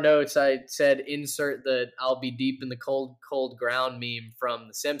in our notes I said insert the "I'll be deep in the cold, cold ground" meme from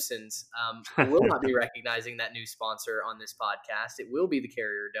The Simpsons. We will not be recognizing that new sponsor on this podcast. It will be the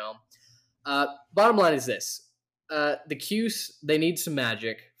Carrier Dome. Bottom line is this. The Cuse, they need some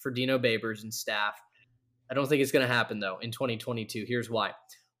magic for Dino Babers and staff. I don't think it's going to happen, though, in 2022. Here's why.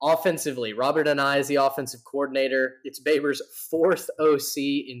 Offensively, Robert Anae is the offensive coordinator. It's Babers' 4th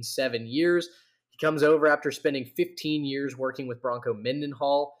OC in 7 years. He comes over after spending 15 years working with Bronco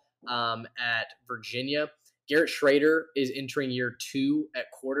Mendenhall at Virginia. Garrett Schrader is entering year 2 at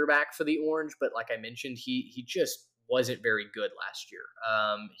quarterback for the Orange, but like I mentioned, he just wasn't very good last year.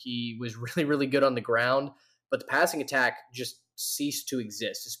 He was really, really good on the ground, but the passing attack just ceased to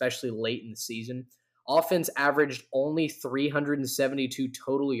exist, especially late in the season. Offense averaged only 372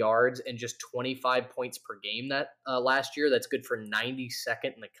 total yards and just 25 points per game that last year. That's good for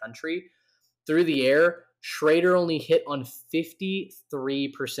 92nd in the country. Through the air, Schrader only hit on 53%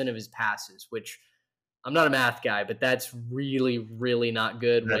 of his passes, which I'm not a math guy, but that's really, really not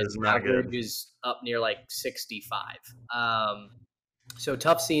good when his average is up near like 65. So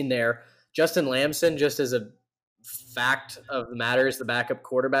tough scene there. Justin Lamson, just as a fact of the matter, is the backup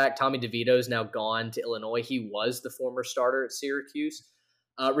quarterback. Tommy DeVito is now gone to Illinois. He was the former starter at Syracuse.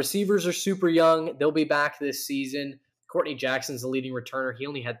 Receivers are super young. They'll be back this season. Courtney Jackson's the leading returner. He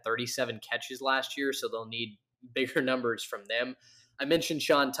only had 37 catches last year, so they'll need bigger numbers from them. I mentioned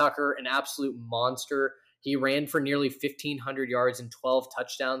Sean Tucker, an absolute monster. He ran for nearly 1,500 yards and 12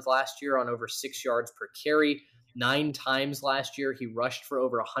 touchdowns last year on over 6 yards per carry. 9 times last year, he rushed for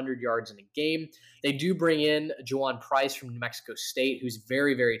over 100 yards in a game. They do bring in Juwan Price from New Mexico State, who's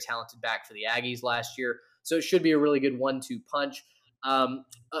very, very talented back for the Aggies last year. So it should be a really good 1-2 punch.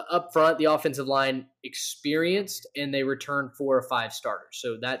 Up front, the offensive line experienced, and they returned 4 or 5 starters.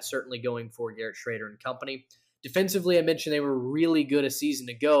 So that's certainly going for Garrett Schrader and company. Defensively, I mentioned they were really good a season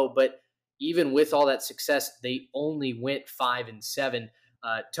ago, but even with all that success, they only went 5-7.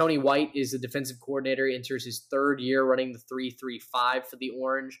 Tony White is the defensive coordinator. He enters his 3rd year running the 3-3-5 for the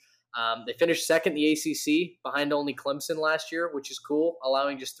Orange. They finished 2nd in the ACC, behind only Clemson last year, which is cool,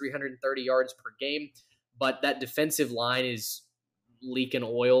 allowing just 330 yards per game. But that defensive line is leaking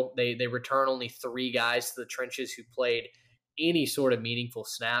oil. They return only 3 guys to the trenches who played any sort of meaningful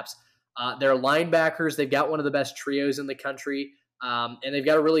snaps. Their linebackers, they've got one of the best trios in the country, and they've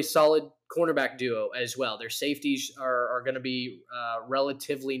got a really solid cornerback duo as well. Their safeties are going to be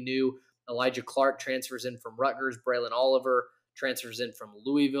relatively new. Elijah Clark transfers in from Rutgers. Braylon Oliver transfers in from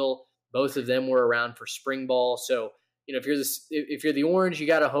Louisville. Both of them were around for spring ball. So, if you're the Orange, you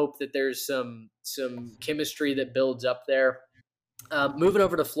got to hope that there's some chemistry that builds up there. Moving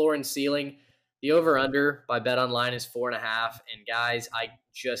over to floor and ceiling, the over-under by BetOnline is 4.5. And guys, I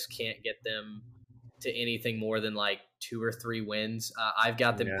just can't get them to anything more than like 2 or 3 wins. I've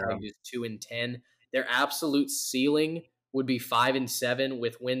got them pegged as 2-10. Their absolute ceiling would be 5-7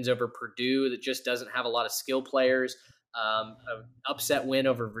 with wins over Purdue that just doesn't have a lot of skill players. An upset win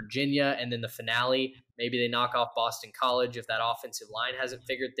over Virginia, and then the finale, maybe they knock off Boston College if that offensive line hasn't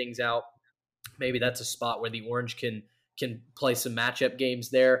figured things out. Maybe that's a spot where the Orange can play some matchup games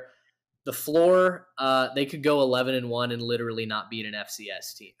there. The floor, they could go 11-1 and literally not beat an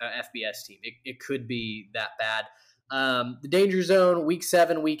FBS team. It could be that bad. The danger zone: week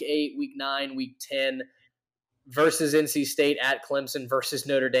 7, week 8, week 9, week 10 versus NC State at Clemson versus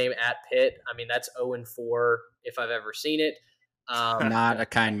Notre Dame at Pitt. I mean, that's 0-4 if I've ever seen it. Not a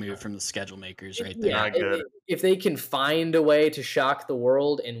kind move from the schedule makers right there. Not good. If they can find a way to shock the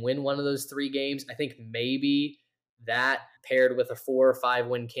world and win one of those 3 games, I think maybe that paired with a 4 or 5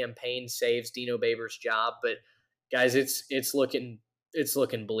 win campaign saves Dino Babers' job. But guys, it's looking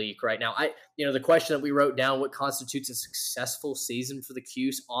bleak right now. The question that we wrote down, what constitutes a successful season for the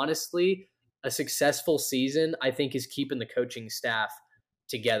Cuse? Honestly, a successful season, I think, is keeping the coaching staff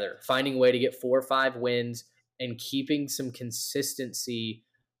together, finding a way to get 4 or 5 wins and keeping some consistency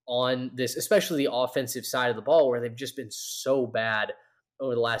on this, especially the offensive side of the ball, where they've just been so bad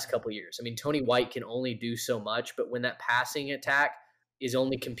over the last couple of years. I mean, Tony White can only do so much, but when that passing attack is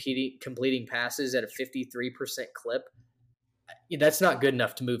only completing passes at a 53% clip, that's not good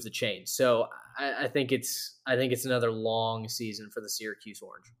enough to move the chain. So I think it's another long season for the Syracuse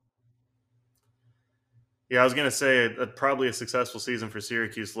Orange. Yeah, I was going to say probably a successful season for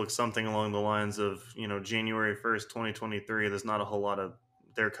Syracuse looks something along the lines of, January 1st, 2023. There's not a whole lot of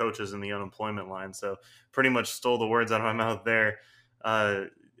their coaches in the unemployment line. So pretty much stole the words out of my mouth there.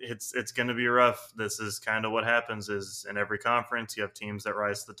 It's going to be rough. This is kind of what happens is in every conference, you have teams that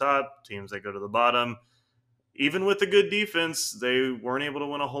rise to the top, teams that go to the bottom. Even with a good defense, they weren't able to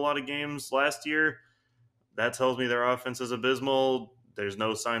win a whole lot of games last year. That tells me their offense is abysmal. There's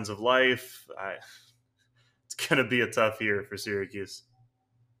no signs of life. It's going to be a tough year for Syracuse.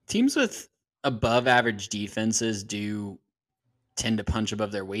 Teams with above average defenses do tend to punch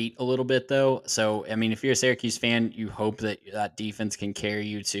above their weight a little bit, though. So, I mean, if you're a Syracuse fan, you hope that defense can carry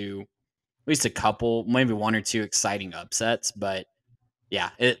you to at least a couple, maybe 1 or 2 exciting upsets. But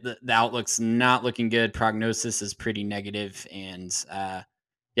yeah, the outlook's not looking good. Prognosis is pretty negative. And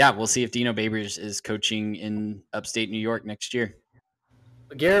we'll see if Dino Babers is coaching in upstate New York next year.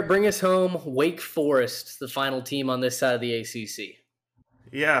 Garrett, bring us home. Wake Forest, the final team on this side of the ACC.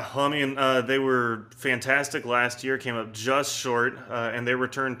 Yeah, I mean, they were fantastic last year, came up just short, and they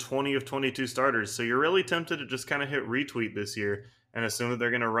returned 20 of 22 starters. So you're really tempted to just kind of hit retweet this year and assume that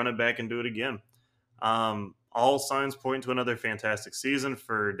they're going to run it back and do it again. All signs point to another fantastic season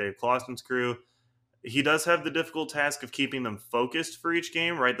for Dave Clawson's crew. He does have the difficult task of keeping them focused for each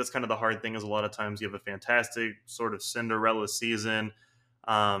game, right? That's kind of the hard thing is a lot of times you have a fantastic sort of Cinderella season,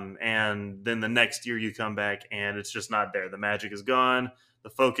 and then the next year you come back and it's just not there. The magic is gone. The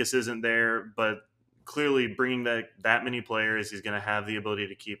focus isn't there, but clearly bringing that many players, he's going to have the ability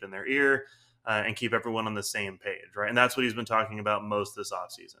to keep in their ear and keep everyone on the same page, right? And that's what he's been talking about most this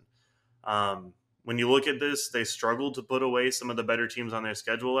offseason. When you look at this, they struggled to put away some of the better teams on their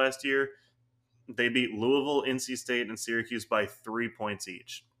schedule last year. They beat Louisville, NC State, and Syracuse by 3 points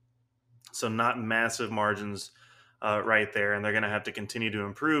each. So not massive margins right there, and they're going to have to continue to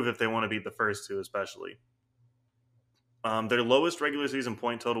improve if they want to beat the first 2 especially. Their lowest regular season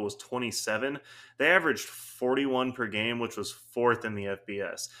point total was 27. They averaged 41 per game, which was 4th in the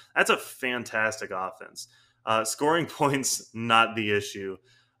FBS. That's a fantastic offense. Scoring points, not the issue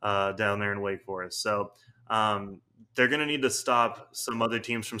down there in Wake Forest. So they're going to need to stop some other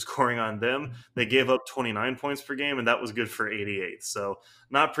teams from scoring on them. They gave up 29 points per game, and that was good for 88. So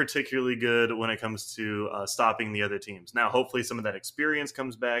not particularly good when it comes to stopping the other teams. Now, hopefully some of that experience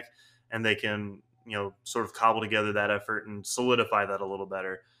comes back, and they can sort of cobble together that effort and solidify that a little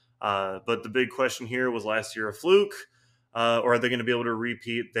better. But the big question here, was last year a fluke, or are they going to be able to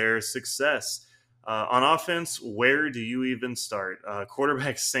repeat their success? On offense, where do you even start?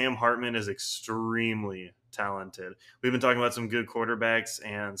 Quarterback Sam Hartman is extremely talented. We've been talking about some good quarterbacks,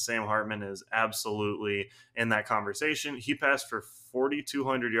 and Sam Hartman is absolutely in that conversation. He passed for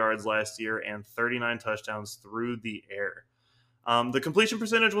 4,200 yards last year and 39 touchdowns through the air. The completion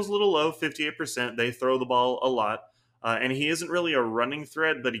percentage was a little low, 58%. They throw the ball a lot, and he isn't really a running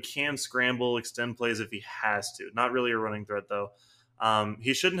threat, but he can scramble, extend plays if he has to. Not really a running threat, though.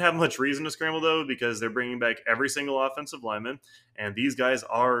 He shouldn't have much reason to scramble, though, because they're bringing back every single offensive lineman, and these guys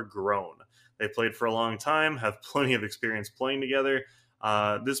are grown. They've played for a long time, have plenty of experience playing together.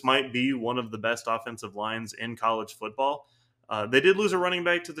 This might be one of the best offensive lines in college football. They did lose a running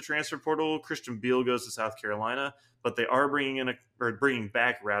back to the transfer portal. Christian Beal goes to South Carolina, but they are bringing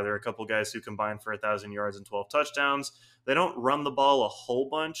back a couple guys who combined for 1,000 yards and 12 touchdowns. They don't run the ball a whole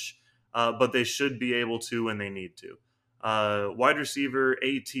bunch, but they should be able to when they need to. Wide receiver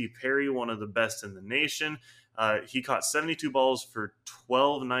A.T. Perry, one of the best in the nation. He caught 72 balls for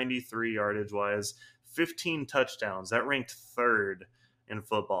 1293 yardage wise, 15 touchdowns. That ranked third in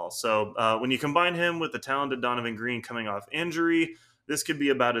football. So when you combine him with the talented Donovan Green coming off injury, this could be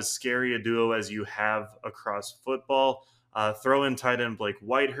about as scary a duo as you have across football. Throw in tight end Blake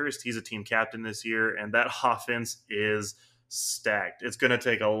Whitehurst. He's a team captain this year, and that offense is stacked. It's going to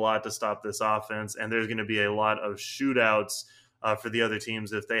take a lot to stop this offense, and there's going to be a lot of shootouts for the other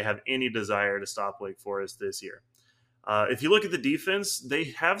teams if they have any desire to stop Wake Forest this year. If you look at the defense, they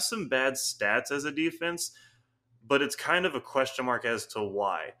have some bad stats as a defense, but it's kind of a question mark as to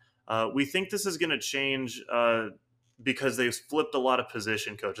why. We think this is going to change because they've flipped a lot of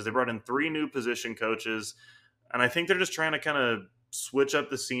position coaches. They brought in 3 new position coaches, and I think they're just trying to kind of switch up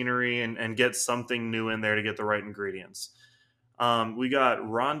the scenery and get something new in there to get the right ingredients. We got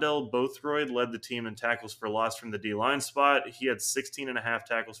Rondell Bothroyd led the team in tackles for loss from the D-line spot. He had 16 and a half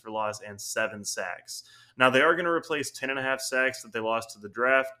tackles for loss and 7 sacks. Now, they are going to replace 10 and a half sacks that they lost to the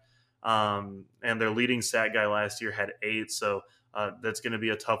draft, and their leading sack guy last year had 8, so that's going to be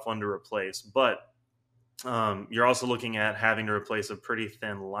a tough one to replace. But you're also looking at having to replace a pretty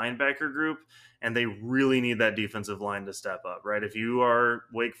thin linebacker group, and they really need that defensive line to step up, right? If you are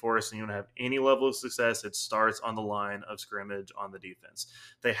Wake Forest and you want to have any level of success, it starts on the line of scrimmage on the defense.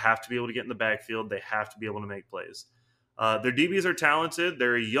 They have to be able to get in the backfield. They have to be able to make plays. Their DBs are talented.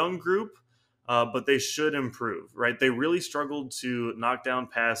 They're a young group, but they should improve, right? They really struggled to knock down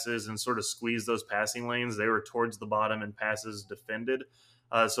passes and sort of squeeze those passing lanes. They were towards the bottom in passes defended.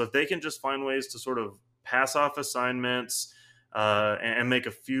 So if they can just find ways to sort of pass off assignments, and make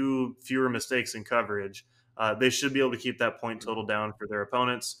a fewer mistakes in coverage, they should be able to keep that point total down for their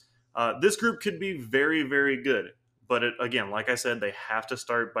opponents. This group could be very, very good. But again, like I said, they have to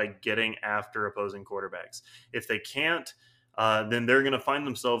start by getting after opposing quarterbacks. If they can't, then they're going to find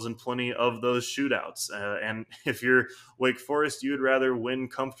themselves in plenty of those shootouts. And if you're Wake Forest, you would rather win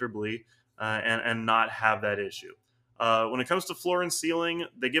comfortably and not have that issue. When it comes to floor and ceiling,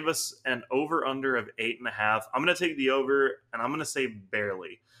 they give us an over-under of 8.5. I'm going to take the over, and I'm going to say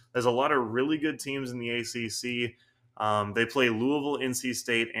barely. There's a lot of really good teams in the ACC. They play Louisville, NC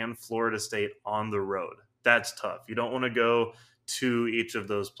State, and Florida State on the road. That's tough. You don't want to go to each of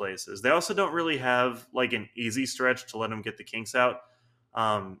those places. They also don't really have like an easy stretch to let them get the kinks out.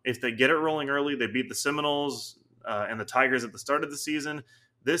 If they get it rolling early, they beat the Seminoles and the Tigers at the start of the season.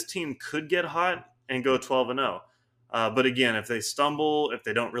 This team could get hot and go 12-0. But again, if they stumble, if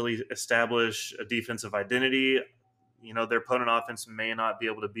they don't really establish a defensive identity, their opponent offense may not be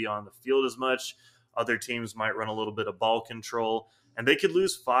able to be on the field as much. Other teams might run a little bit of ball control, and they could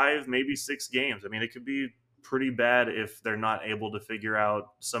lose 5, maybe 6 games. I mean, it could be pretty bad if they're not able to figure out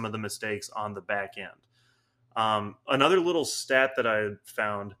some of the mistakes on the back end. Another little stat that I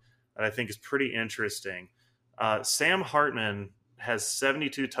found that I think is pretty interesting. Sam Hartman has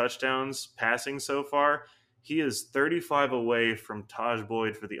 72 touchdowns passing so far. He is 35 away from Taj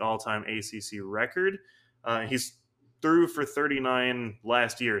Boyd for the all-time ACC record. He's threw for 39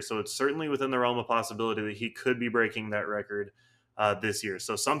 last year, so it's certainly within the realm of possibility that he could be breaking that record this year.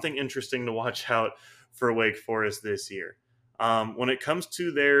 So something interesting to watch out for Wake Forest this year. When it comes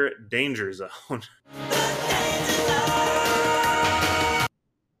to their danger zone,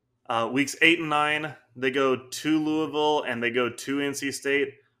 weeks 8 and 9, they go to Louisville and they go to NC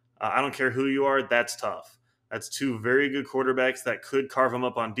State. I don't care who you are, that's tough. That's 2 very good quarterbacks that could carve them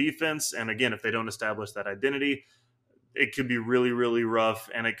up on defense. And again, if they don't establish that identity, it could be really, really rough,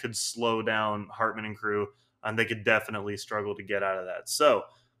 and it could slow down Hartman and crew, and they could definitely struggle to get out of that. So,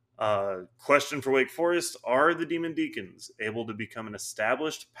 question for Wake Forest, are the Demon Deacons able to become an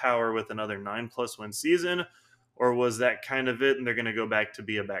established power with another 9+ win season, or was that kind of it, and they're going to go back to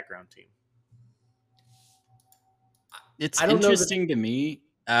be a background team? It's interesting to me.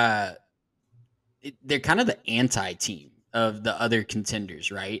 They're kind of the anti-team of the other contenders,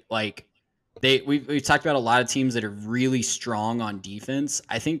 right? Like we've talked about a lot of teams that are really strong on defense.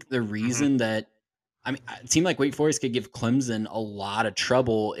 I think the reason that a team like Wake Forest could give Clemson a lot of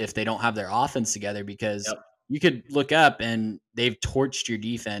trouble if they don't have their offense together, because you could look up and they've torched your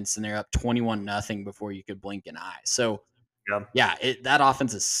defense and they're up 21-0 before you could blink an eye. So that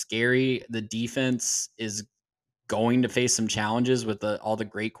offense is scary. The defense is going to face some challenges with all the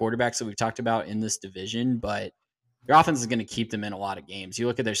great quarterbacks that we've talked about in this division, but your offense is going to keep them in a lot of games. You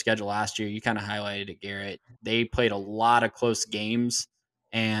look at their schedule last year, you kind of highlighted it, Garrett. They played a lot of close games,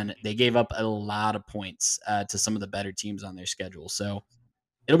 and they gave up a lot of points to some of the better teams on their schedule. So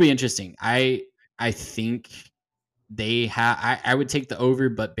it'll be interesting. I think I would take the over,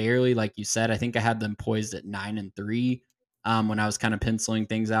 but barely, like you said. I think I had them poised at 9-3 when I was kind of penciling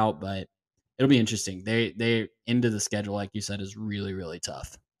things out, but it'll be interesting. They into the schedule, like you said, is really, really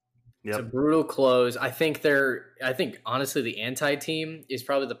tough. It's a brutal close. I think honestly the anti-team is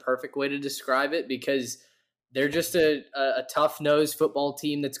probably the perfect way to describe it, because they're just a tough-nosed football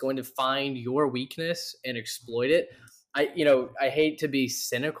team that's going to find your weakness and exploit it. I hate to be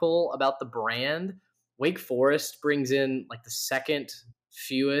cynical about the brand. Wake Forest brings in like the second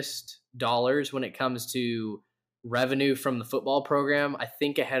fewest dollars when it comes to revenue from the football program, I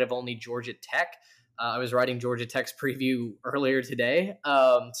think ahead of only Georgia Tech. I was writing Georgia Tech's preview earlier today,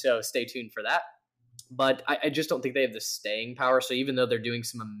 so stay tuned for that. But I just don't think they have the staying power. So even though they're doing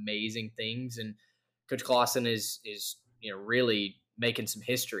some amazing things, and Coach Clausen is really making some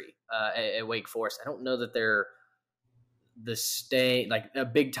history at Wake Forest, I don't know that they're the stay, like a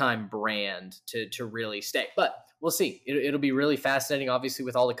big time brand to really stay. But we'll see. It'll be really fascinating. Obviously,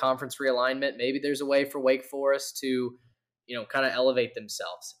 with all the conference realignment, maybe there's a way for Wake Forest to kind of elevate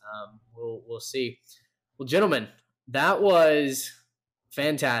themselves. We'll see. Well, gentlemen, that was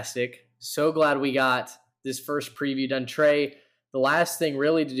fantastic. So glad we got this first preview done. Trey, the last thing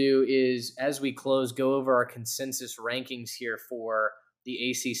really to do is, as we close, go over our consensus rankings here for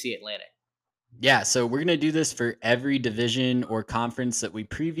the ACC Atlantic. Yeah, so we're going to do this for every division or conference that we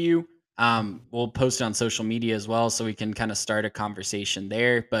preview. We'll post it on social media as well, so we can kind of start a conversation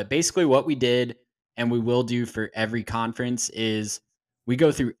there. But basically what we did, and we will do for every conference, is we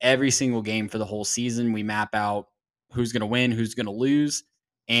go through every single game for the whole season. We map out who's going to win, who's going to lose,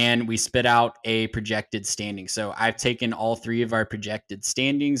 and we spit out a projected standing. So I've taken all three of our projected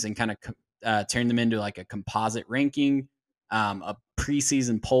standings and kind of turned them into like a composite ranking, a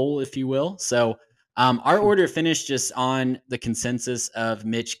preseason poll, if you will. So our order finished just on the consensus of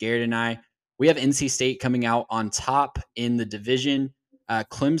Mitch, Garrett, and I. We have NC State coming out on top in the division,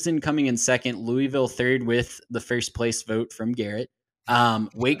 Clemson coming in second, Louisville third with the first place vote from Garrett,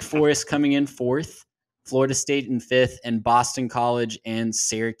 Wake Forest coming in fourth, Florida State in fifth, and Boston College and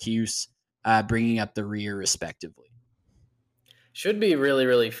Syracuse bringing up the rear respectively. Should be really,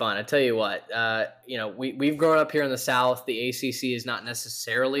 really fun. I tell you what, we've grown up here in the South. The ACC is not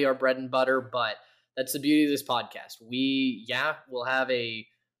necessarily our bread and butter, but that's the beauty of this podcast. We'll have a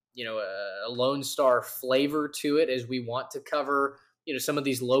Lone Star flavor to it, as we want to cover, some of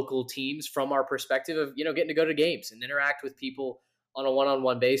these local teams from our perspective of, getting to go to games and interact with people on a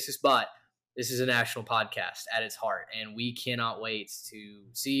one-on-one basis. But this is a national podcast at its heart, and we cannot wait to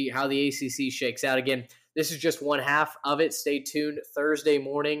see how the ACC shakes out. Again, this is just one half of it. Stay tuned. Thursday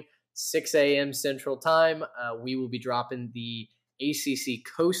morning, 6 a.m. Central Time, we will be dropping the ACC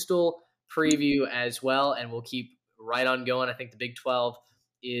Coastal preview as well, and we'll keep right on going. I think the Big 12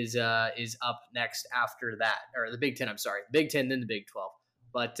 is up next after that, or the Big 10. I'm sorry, Big 10, then the Big 12.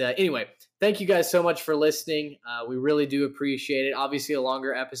 But anyway, thank you guys so much for listening. We really do appreciate it. Obviously, a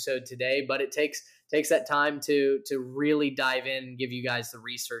longer episode today, but it takes that time to really dive in and give you guys the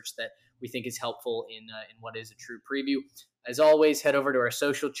research that we think is helpful in what is a true preview. As always, head over to our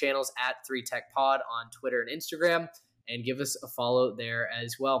social channels at 3TechPod on Twitter and Instagram, and give us a follow there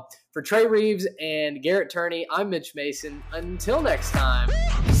as well. For Trey Reeves and Garrett Turney, I'm Mitch Mason. Until next time,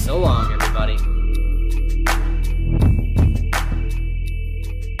 so long, everybody.